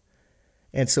 scale,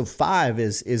 and so 5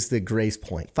 is the grace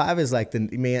point. 5 is like the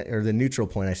neutral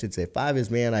point, I should say. 5 is,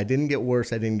 man, I didn't get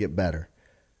worse, I didn't get better,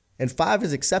 and 5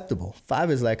 is acceptable.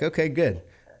 5 is like, okay, good,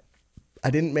 I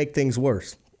didn't make things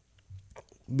worse.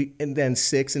 And then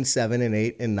 6 and 7 and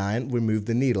 8 and 9, we moved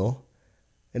the needle,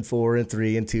 and 4 and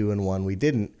 3 and 2 and 1, we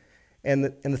didn't. And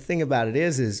the thing about it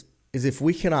is if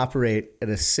we can operate at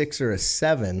a 6 or a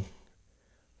 7,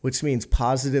 which means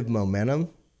positive momentum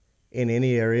in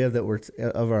any area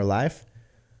of our life,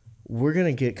 we're going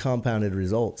to get compounded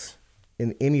results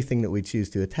in anything that we choose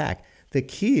to attack. The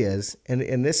key is,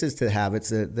 and this is to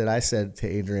habits that I said to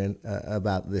Adrian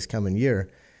about this coming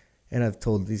year, and I've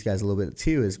told these guys a little bit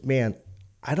too, is, man,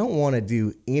 I don't want to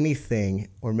do anything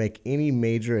or make any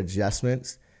major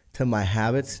adjustments to my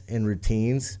habits and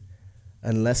routines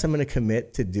unless I'm going to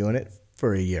commit to doing it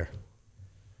for a year.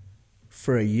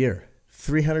 for a year,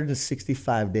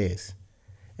 365 days.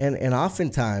 And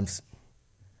oftentimes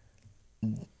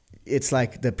it's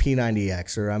like the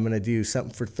P90X, or I'm going to do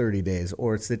something for 30 days,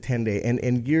 or it's the 10-day.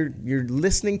 And you're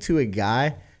listening to a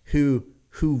guy who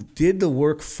did the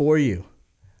work for you.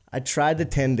 I tried the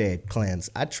 10-day cleanse.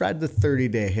 I tried the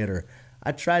 30-day hitter.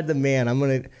 I tried the I'm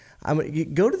going to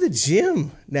go to the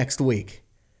gym next week.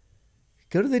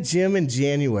 Go to the gym in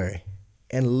January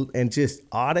and just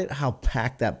audit how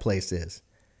packed that place is.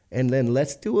 And then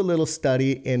let's do a little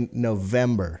study in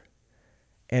November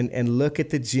and look at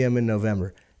the gym in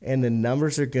November. And the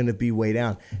numbers are going to be way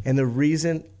down. And the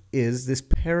reason is this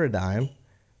paradigm,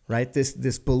 right?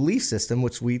 This belief system,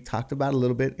 which we talked about a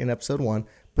little bit in episode 1,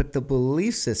 but the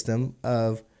belief system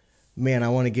of, man, I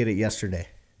want to get it yesterday.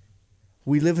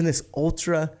 We live in this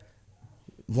ultra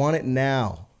want it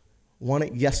now, want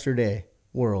it yesterday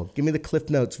world. Give me the Cliff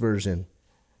Notes version.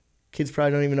 Kids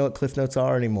probably don't even know what Cliff Notes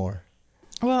are anymore.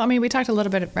 Well, I mean, we talked a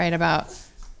little bit, right, about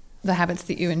the habits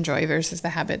that you enjoy versus the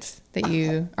habits that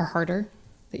you are harder,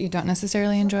 that you don't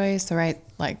necessarily enjoy. So, right,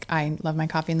 like I love my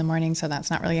coffee in the morning, so that's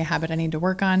not really a habit I need to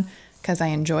work on because I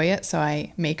enjoy it. So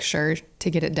I make sure to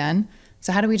get it done.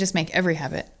 So how do we just make every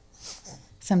habit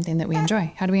something that we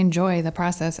enjoy? How do we enjoy the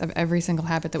process of every single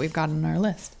habit that we've got on our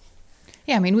list?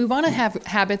 Yeah, I mean, we want to have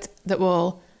habits that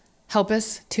will help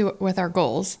us with our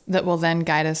goals that will then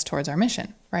guide us towards our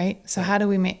mission, right? So how do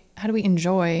we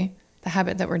enjoy the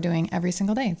habit that we're doing every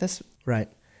single day? Right.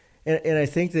 And I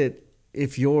think that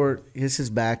this is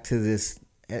back to this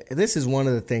is one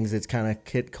of the things that's kind of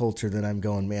kid culture that I'm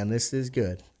going, man, this is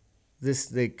good.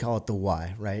 They call it the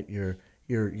why, right? Your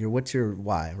what's your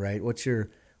why, right? What's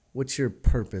your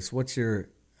purpose? What's your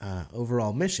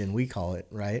overall mission? We call it,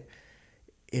 right?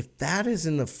 If that is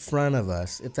in the front of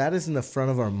us, if that is in the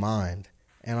front of our mind,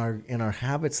 and our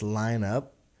habits line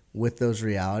up with those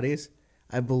realities,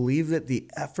 I believe that the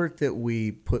effort that we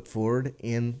put forward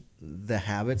in the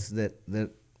habits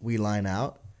that we line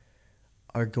out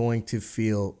we're going to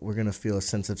feel a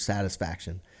sense of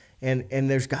satisfaction. And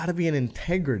there's got to be an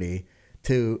integrity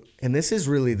to, and this is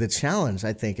really the challenge,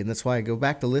 I think, and that's why I go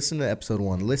back to listen to episode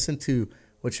 1, listen to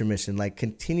what's your mission, like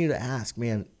continue to ask,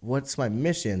 man, what's my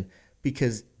mission?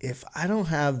 Because if I don't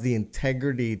have the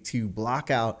integrity to block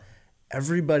out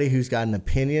everybody who's got an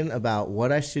opinion about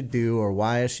what I should do or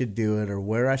why I should do it or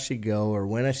where I should go or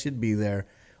when I should be there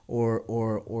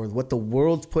or what the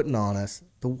world's putting on us,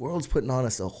 the world's putting on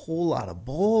us a whole lot of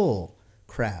bull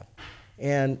crap.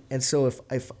 And so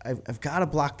if I've got to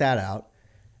block that out,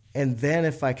 and then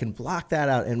if I can block that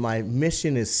out and my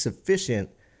mission is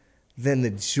sufficient, then the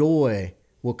joy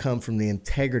will come from the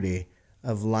integrity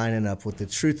of lining up with the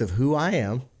truth of who I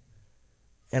am,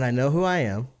 and I know who I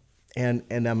am, and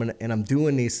I'm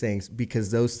doing these things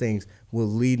because those things will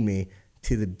lead me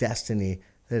to the destiny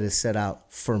that is set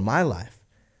out for my life,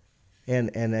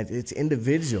 and it's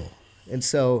individual. And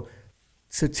so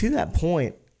to that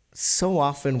point, so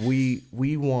often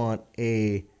we want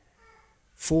a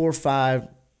 4 or 5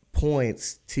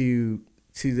 points to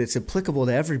that's applicable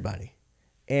to everybody.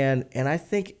 And I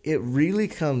think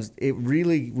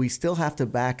we still have to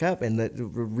back up. And the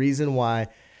reason why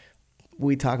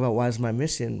we talk about why is my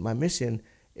mission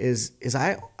is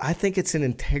I think it's an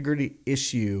integrity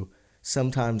issue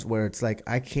sometimes where it's like,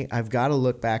 I've got to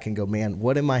look back and go, man,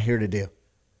 what am I here to do?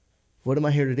 What am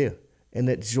I here to do? And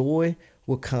that joy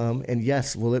will come. And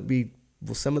yes, will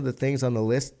some of the things on the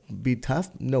list be tough?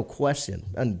 No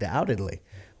question, undoubtedly.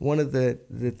 One of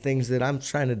the things that I'm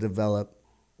trying to develop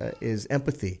is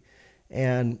empathy,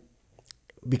 and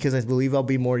because I believe I'll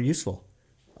be more useful.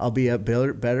 I'll be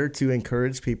better to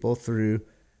encourage people through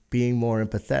being more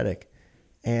empathetic.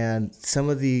 And some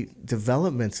of the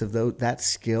developments of that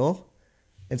skill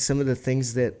and some of the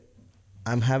things that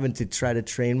I'm having to try to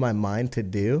train my mind to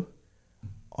do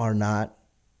are not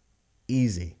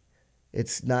easy.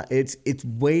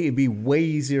 It'd be way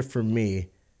easier for me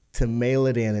to mail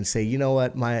it in and say, you know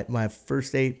what, my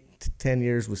first 8 to 10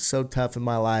 years was so tough in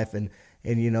my life, and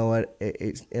you know what,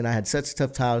 and I had such a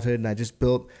tough childhood, and I just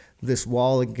built this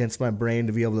wall against my brain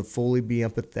to be able to fully be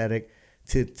empathetic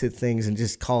to things and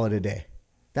just call it a day.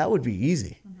 That would be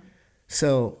easy. Mm-hmm.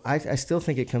 So I still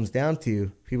think it comes down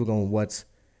to people going, what's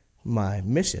my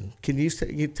mission? Can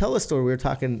you tell a story? We were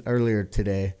talking earlier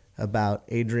today about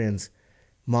Adrian's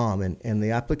mom and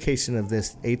the application of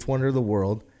this eighth wonder of the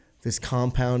world, this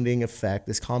compounding effect,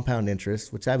 this compound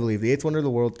interest, which I believe the eighth wonder of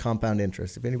the world, compound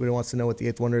interest. If anybody wants to know what the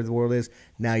eighth wonder of the world is,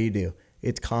 now you do.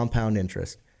 It's compound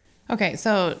interest. Okay,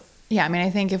 so yeah, I mean, I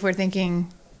think if we're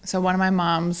thinking, so one of my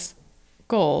mom's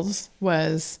goals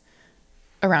was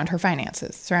around her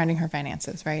finances, surrounding her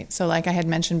finances, right? So like I had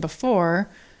mentioned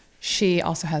before, she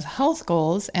also has health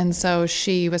goals. And so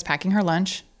she was packing her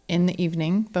lunch in the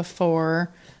evening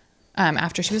before,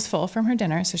 after she was full from her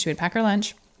dinner. So she would pack her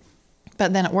lunch.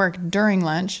 But then at work during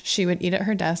lunch, she would eat at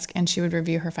her desk and she would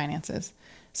review her finances.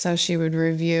 So she would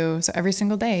review. So every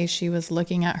single day she was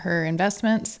looking at her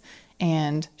investments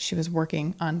and she was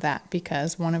working on that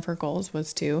because one of her goals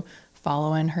was to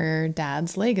follow in her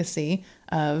dad's legacy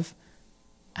of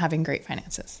having great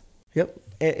finances. Yep.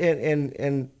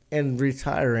 And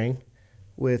retiring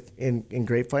in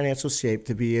great financial shape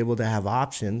to be able to have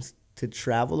options to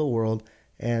travel the world.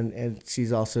 And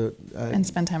she's also and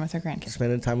spend time with her grandkids.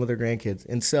 Spending time with her grandkids.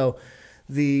 And so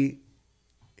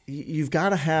you've got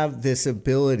to have this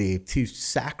ability to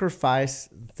sacrifice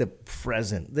the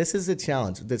present. This is the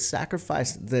challenge, that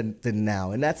sacrifice the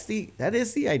now. And that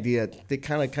is the idea that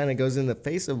kind of goes in the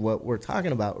face of what we're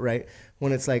talking about, right?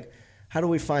 When it's like, how do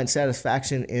we find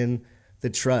satisfaction in the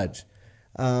trudge?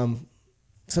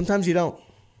 Sometimes you don't,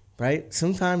 right?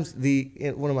 Sometimes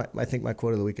I think my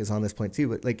quote of the week is on this point too,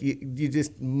 but like you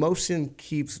just, motion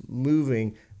keeps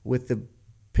moving with the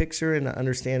picture and the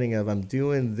understanding of I'm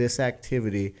doing this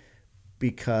activity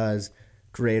because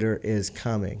greater is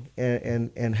coming.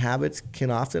 And habits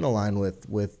can often align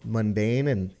with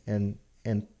mundane and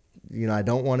I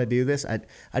don't want to do this.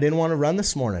 I didn't want to run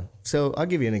this morning. So I'll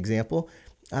give you an example.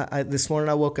 This morning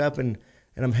I woke up and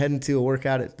I'm heading to a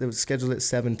workout that was scheduled at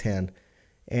 7:10,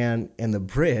 and the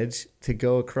bridge to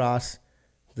go across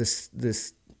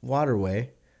this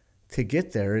waterway to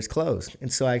get there is closed.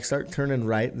 And so I start turning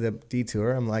right, the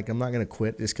detour. I'm like, I'm not going to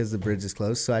quit just because the bridge is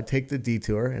closed. So I take the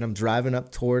detour and I'm driving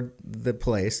up toward the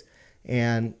place,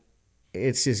 and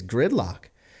it's just gridlock.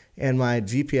 And my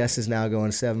GPS is now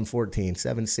going 7:14,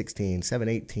 7:16,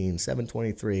 7:18,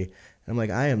 7:23. And I'm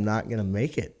like, I am not going to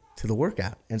make it to the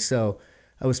workout. And so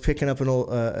I was picking up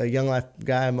a young life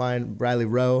guy of mine, Riley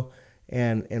Rowe,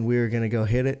 and we were going to go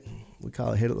hit it. We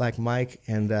call it Hit It Like Mike.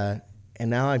 And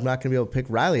now I'm not going to be able to pick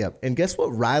Riley up. And guess what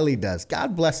Riley does?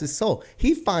 God bless his soul.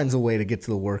 He finds a way to get to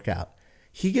the workout.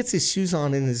 He gets his shoes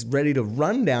on and is ready to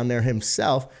run down there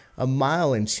himself a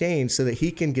mile and change so that he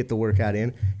can get the workout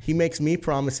in. He makes me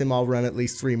promise him I'll run at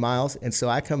least 3 miles. And so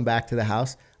I come back to the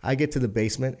house. I get to the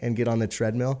basement and get on the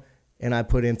treadmill, and I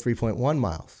put in 3.1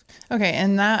 miles. Okay.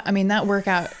 And that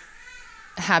workout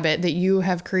habit that you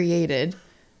have created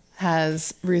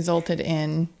has resulted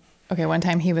in, one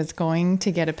time he was going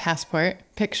to get a passport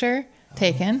picture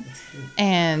taken,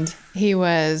 and he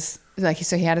was like,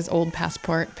 so he had his old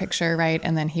passport picture, right?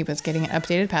 And then he was getting an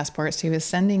updated passport. So he was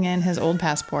sending in his old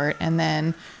passport, and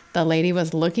then the lady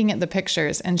was looking at the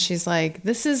pictures and she's like,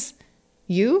 this is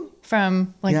you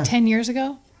from 10 years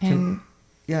ago? And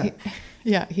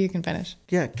he can finish.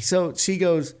 Yeah. So she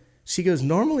goes,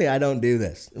 normally I don't do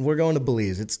this. And we're going to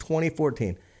Belize. It's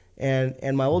 2014.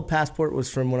 And my old passport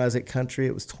was from when I was at Country.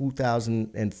 It was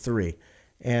 2003.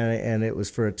 And it was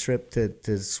for a trip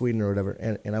to Sweden or whatever.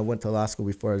 And I went to law school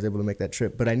before I was able to make that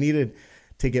trip. But I needed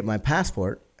to get my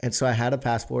passport. And so I had a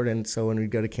passport. And so when we'd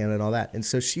go to Canada and all that. And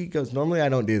so she goes, normally I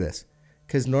don't do this.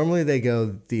 Because normally they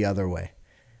go the other way.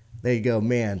 They go,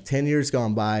 man, 10 years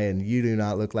gone by and you do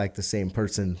not look like the same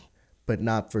person, but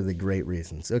not for the great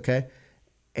reasons. Okay.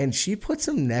 And she puts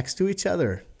them next to each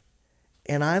other.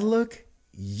 And I look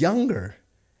younger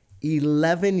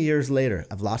 11 years later.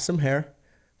 I've lost some hair.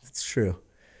 That's true.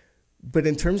 But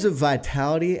in terms of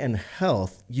vitality and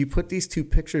health, you put these two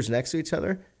pictures next to each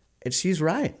other, and she's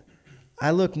right.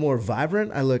 I look more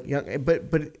vibrant. I look young.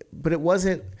 But it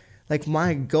wasn't like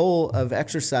my goal of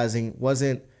exercising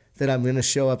wasn't that I'm going to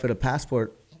show up at a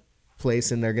passport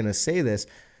place and they're going to say this.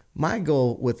 My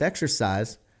goal with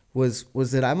exercise was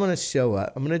that I'm going to show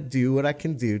up. I'm going to do what I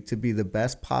can do to be the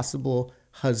best possible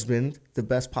husband, the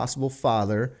best possible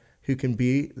father, who can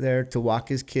be there to walk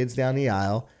his kids down the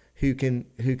aisle, who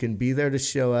can be there to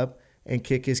show up and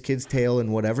kick his kid's tail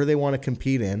in whatever they want to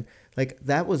compete in. Like,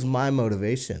 that was my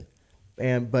motivation.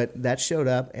 But that showed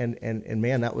up, and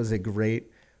man, that was a great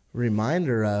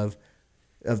reminder of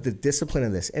the discipline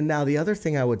of this. And now the other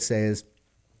thing I would say is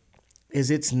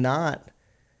it's not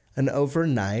an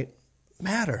overnight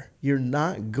matter. You're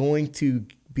not going to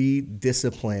be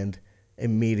disciplined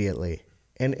immediately.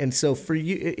 And so for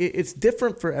you, it's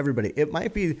different for everybody. It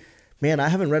might be, man, I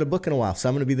haven't read a book in a while, so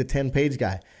I'm going to be the 10-page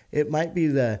guy. It might be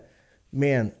I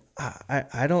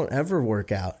don't ever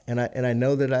work out, and I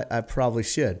know that I probably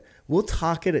should. We'll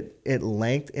talk at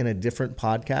length in a different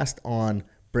podcast on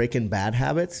breaking bad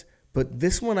habits, but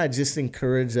this one I just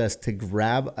encourage us to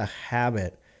grab a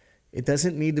habit. It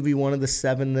doesn't need to be one of the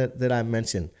 7 that I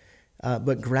mentioned,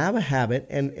 but grab a habit.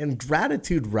 And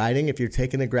gratitude writing, if you're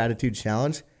taking the gratitude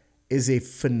challenge, is a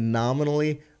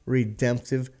phenomenally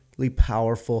redemptive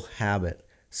powerful habit.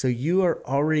 So you are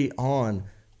already on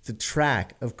the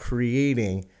track of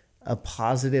creating a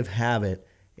positive habit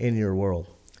in your world.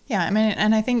 Yeah, I mean,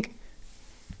 and I think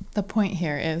the point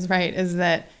here is, right, is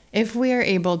that if we are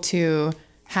able to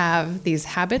have these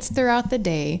habits throughout the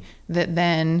day that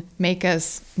then make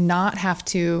us not have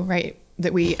to, right,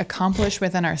 that we accomplish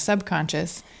within our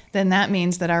subconscious, then that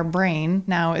means that our brain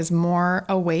now is more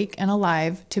awake and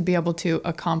alive to be able to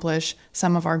accomplish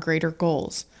some of our greater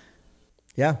goals.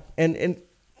 Yeah, and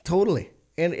totally.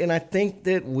 And I think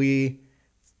that we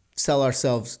sell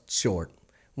ourselves short.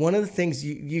 One of the things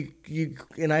you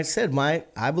and I said,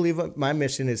 I believe my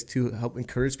mission is to help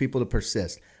encourage people to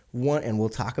persist. And we'll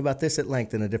talk about this at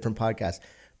length in a different podcast.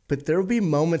 But there will be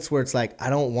moments where it's like, I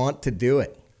don't want to do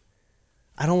it.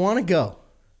 I don't want to go.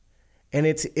 And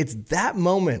it's that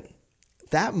moment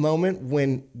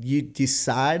when you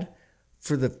decide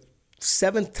for the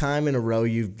 7th time in a row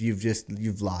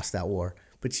you've lost that war.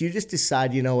 But you just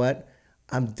decide, you know what?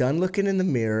 I'm done looking in the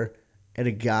mirror at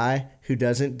a guy who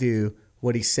doesn't do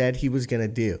what he said he was going to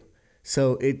do.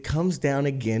 So it comes down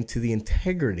again to the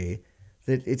integrity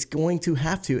that it's going to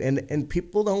have to. And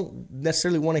people don't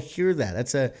necessarily want to hear that.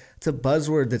 It's a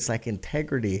buzzword that's like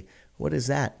integrity. What is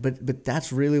that? But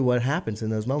that's really what happens in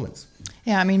those moments.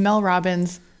 Yeah, I mean, Mel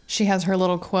Robbins, she has her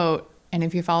little quote. And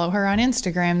if you follow her on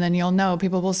Instagram, then you'll know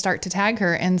people will start to tag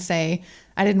her and say,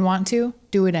 I didn't want to,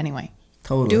 do it anyway.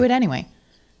 Totally. Do it anyway.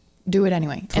 Do it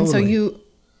anyway. Totally. And so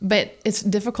but it's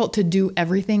difficult to do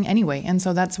everything anyway. And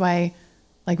so that's why,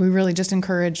 like, we really just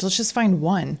encourage, let's just find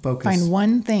one. Focus. Find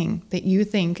one thing that you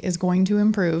think is going to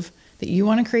improve, that you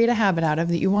want to create a habit out of,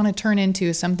 that you want to turn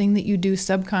into something that you do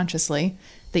subconsciously,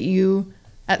 that you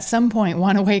at some point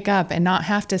want to wake up and not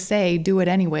have to say, do it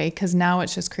anyway, because now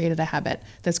it's just created a habit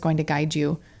that's going to guide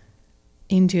you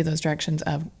into those directions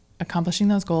of accomplishing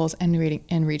those goals and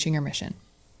reaching your mission.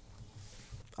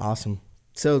 Awesome.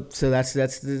 So that's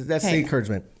the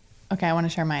encouragement. Okay, I want to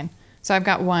share mine. So I've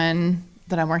got one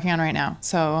that I'm working on right now.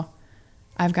 So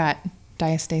I've got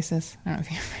diastasis. I don't know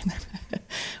if you've heard that.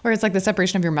 Where it's like the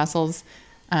separation of your muscles.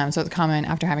 So it's common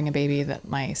after having a baby that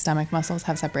my stomach muscles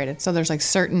have separated. So there's like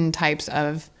certain types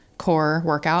of core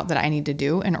workout that I need to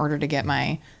do in order to get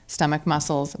my stomach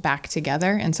muscles back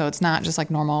together. And so it's not just like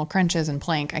normal crunches and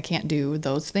plank. I can't do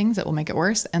those things. It will make it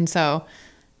worse. And so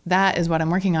that is what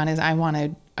I'm working on, is I want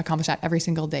to accomplish that every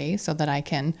single day so that I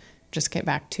can just get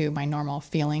back to my normal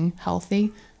feeling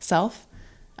healthy self.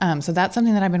 So that's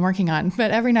something that I've been working on. But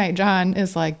every night John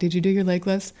is like, did you do your leg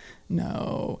lifts?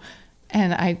 No.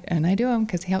 And I do them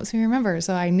because he helps me remember.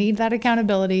 So I need that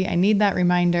accountability. I need that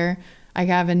reminder. I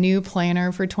have a new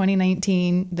planner for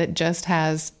 2019 that just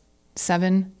has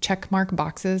 7 check mark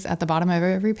boxes at the bottom of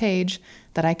every page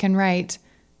that I can write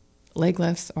leg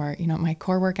lifts or, my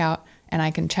core workout. And I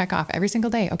can check off every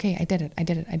single day. Okay, I did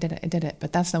it.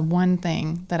 But that's the one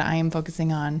thing that I am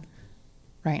focusing on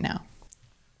right now.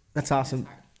 That's awesome.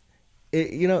 I'm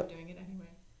doing it anyway.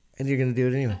 And you're going to do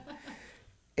it anyway.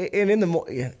 And in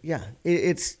the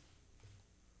it's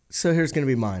so here's going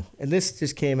to be mine. And this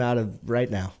just came out of right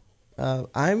now.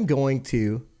 I'm going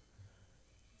to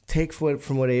take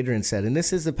from what Adrian said, and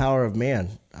this is the power of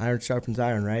man. Iron sharpens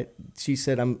iron, right? She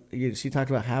said she talked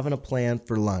about having a plan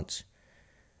for lunch.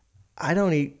 I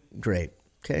don't eat great,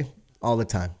 okay, all the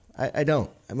time. I don't.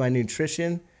 My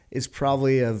nutrition is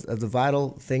probably of the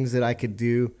vital things that I could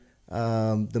do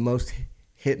the most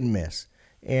hit and miss.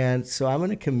 And so I'm going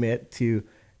to commit to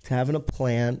having a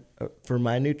plan for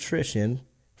my nutrition,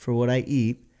 for what I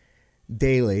eat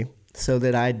daily, so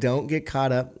that I don't get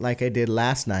caught up like I did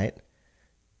last night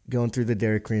going through the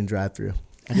Dairy Queen drive-thru.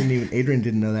 Adrian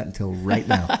didn't know that until right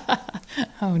now.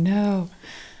 Oh, no.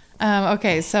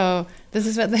 Okay, so this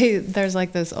is what there's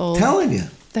like this old... Telling you.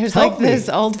 There's Help like me. this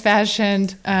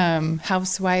old-fashioned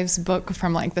housewives book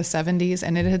from like the 70s,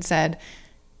 and it had said,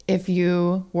 if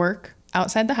you work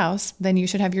outside the house, then you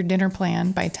should have your dinner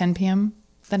plan by 10 p.m.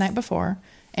 the night before.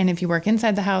 And if you work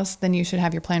inside the house, then you should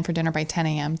have your plan for dinner by 10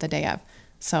 a.m. the day of.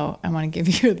 So I want to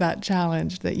give you that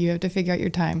challenge that you have to figure out your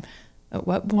time. At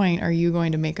what point are you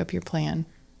going to make up your plan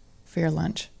for your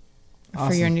lunch,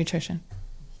 for your nutrition?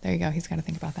 There you go. He's got to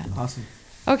think about that. Awesome.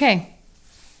 Okay.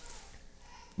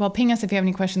 Well, ping us if you have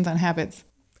any questions on habits.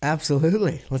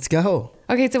 Absolutely. Let's go.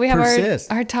 Okay, so we have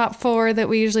Persist. our top 4 that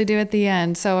we usually do at the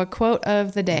end. So a quote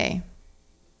of the day.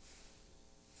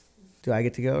 Do I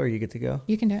get to go or you get to go?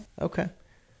 You can do it. Okay.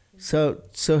 So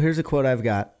here's a quote I've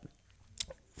got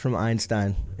from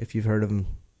Einstein, if you've heard of him.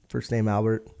 First name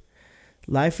Albert.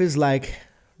 Life is like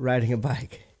riding a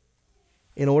bike.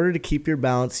 In order to keep your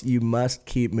balance, you must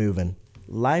keep moving.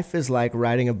 Life is like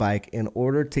riding a bike. In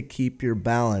order to keep your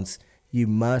balance, you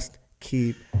must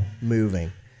keep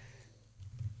moving,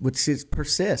 which is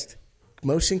persist.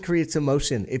 Motion creates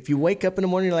emotion. If you wake up in the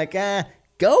morning, you're like,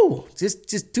 go,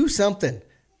 just do something.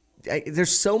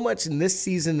 There's so much in this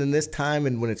season and this time,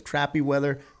 and when it's crappy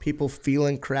weather, people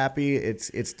feeling crappy,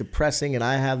 it's depressing, and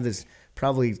I have this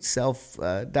probably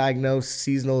self-diagnosed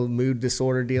seasonal mood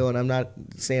disorder deal, and I'm not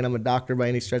saying I'm a doctor by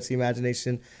any stretch of the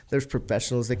imagination. There's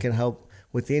professionals that can help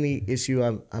with any issue,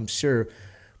 I'm sure,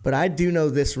 but I do know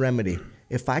this remedy.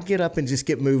 If I get up and just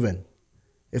get moving,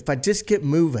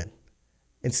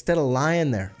 instead of lying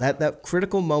there, that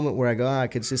critical moment where I go, I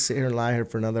could just sit here and lie here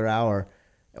for another hour,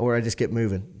 or I just get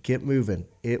moving.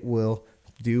 It will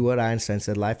do what Einstein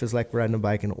said. Life is like riding a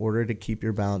bike. In order to keep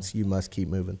your balance, you must keep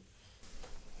moving.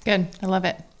 Good. I love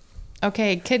it.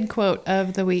 Okay, kid quote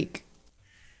of the week.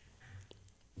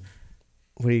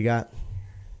 What do you got?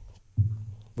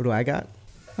 What do I got?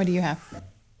 What do you have?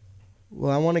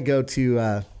 Well, I want to go to,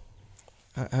 I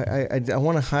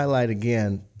want to highlight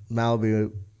again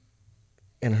Malibu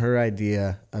and her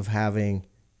idea of having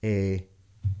a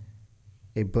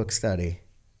book study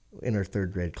in her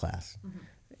third grade class. Mm-hmm.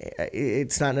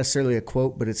 It's not necessarily a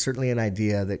quote, but it's certainly an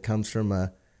idea that comes from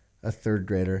a third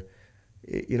grader.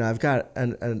 You know, I've got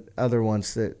other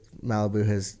ones that Malibu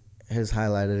has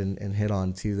highlighted and hit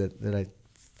on too that I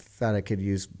thought I could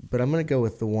use, but I'm going to go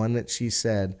with the one that she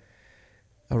said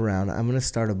around, I'm going to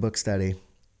start a book study,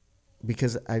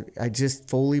 because I just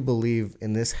fully believe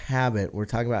in this habit. We're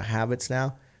talking about habits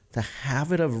now. The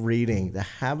habit of reading, the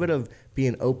habit of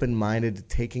being open-minded to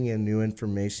taking in new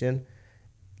information.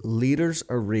 Leaders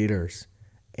are readers.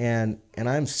 And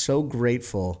I'm so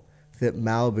grateful that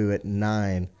Malibu at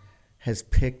 9 has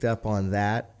picked up on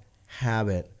that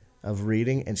habit of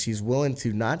reading, and she's willing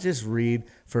to not just read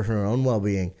for her own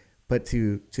well-being, but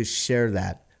to share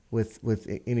that with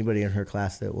anybody in her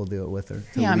class that will do it with her.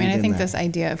 Yeah, I mean, I think this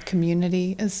idea of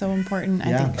community is so important.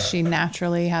 I think she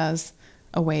naturally has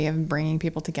a way of bringing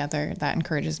people together that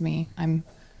encourages me. I'm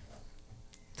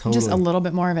just a little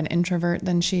bit more of an introvert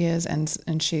than she is,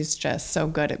 and she's just so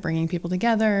good at bringing people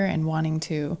together and wanting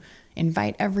to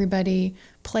invite everybody,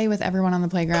 play with everyone on the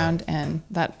playground, and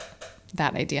that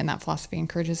idea and that philosophy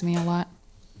encourages me a lot.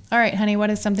 All right, honey, what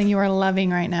is something you are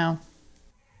loving right now?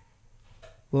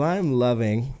 Well, I'm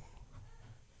loving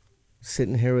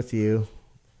sitting here with you,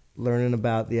 learning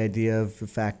about the idea of the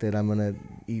fact that I'm going to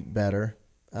eat better.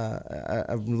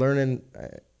 I'm learning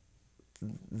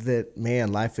that,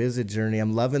 man, life is a journey.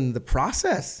 I'm loving the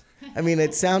process. I mean,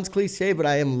 it sounds cliche, but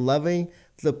I am loving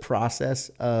the process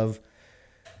of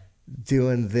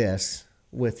doing this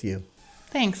with you.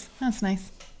 Thanks. That's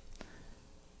nice.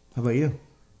 How about you?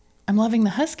 I'm loving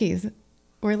the Huskies.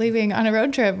 We're leaving on a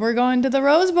road trip. We're going to the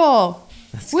Rose Bowl.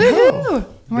 Let's Woohoo! go.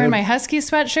 I'm wearing my Husky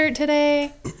sweatshirt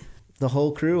today. The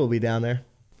whole crew will be down there.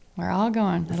 We're all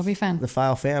going. It'll be fun. The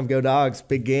File fam, go Dogs.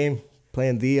 Big game.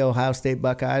 Playing the Ohio State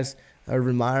Buckeyes.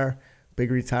 Urban Meyer,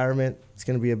 big retirement. It's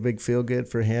going to be a big feel good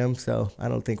for him. So I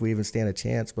don't think we even stand a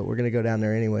chance, but we're going to go down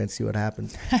there anyway and see what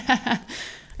happens.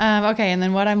 Okay, and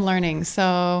then what I'm learning.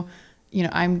 So, you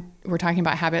know, we're talking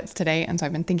about habits today, and so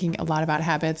I've been thinking a lot about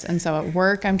habits. And so at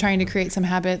work, I'm trying to create some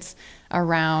habits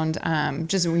around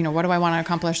just, you know, what do I want to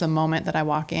accomplish the moment that I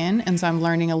walk in? And so I'm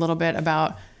learning a little bit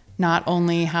about not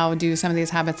only how do some of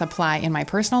these habits apply in my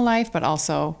personal life, but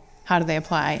also how do they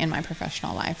apply in my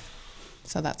professional life.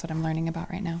 So that's what I'm learning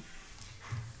about right now.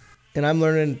 And I'm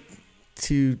learning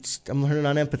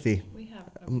on empathy. We have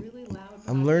a really loud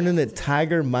I'm learning that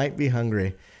Tiger might be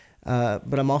hungry.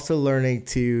 But I'm also learning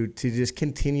to just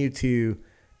continue to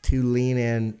lean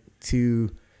in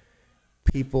to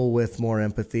people with more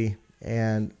empathy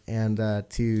and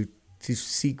to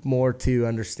seek more to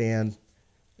understand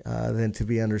than to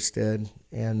be understood,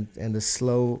 and to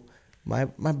slow. My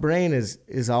brain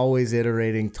is always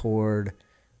iterating toward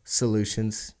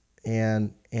solutions,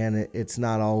 and it's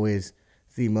not always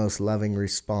the most loving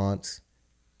response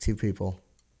to people.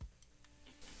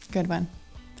 Good one.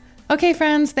 Okay,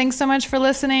 friends, thanks so much for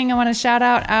listening. I want to shout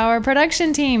out our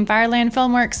production team, Fireland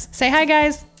Filmworks. Say hi,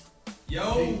 guys.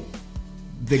 Yo.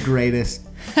 The greatest.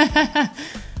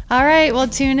 All right, well,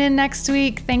 tune in next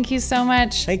week. Thank you so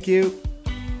much. Thank you.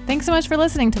 Thanks so much for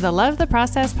listening to the Love the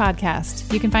Process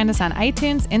podcast. You can find us on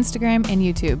iTunes, Instagram, and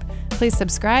YouTube. Please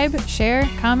subscribe, share,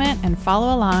 comment, and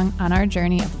follow along on our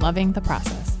journey of loving the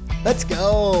process. Let's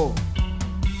go.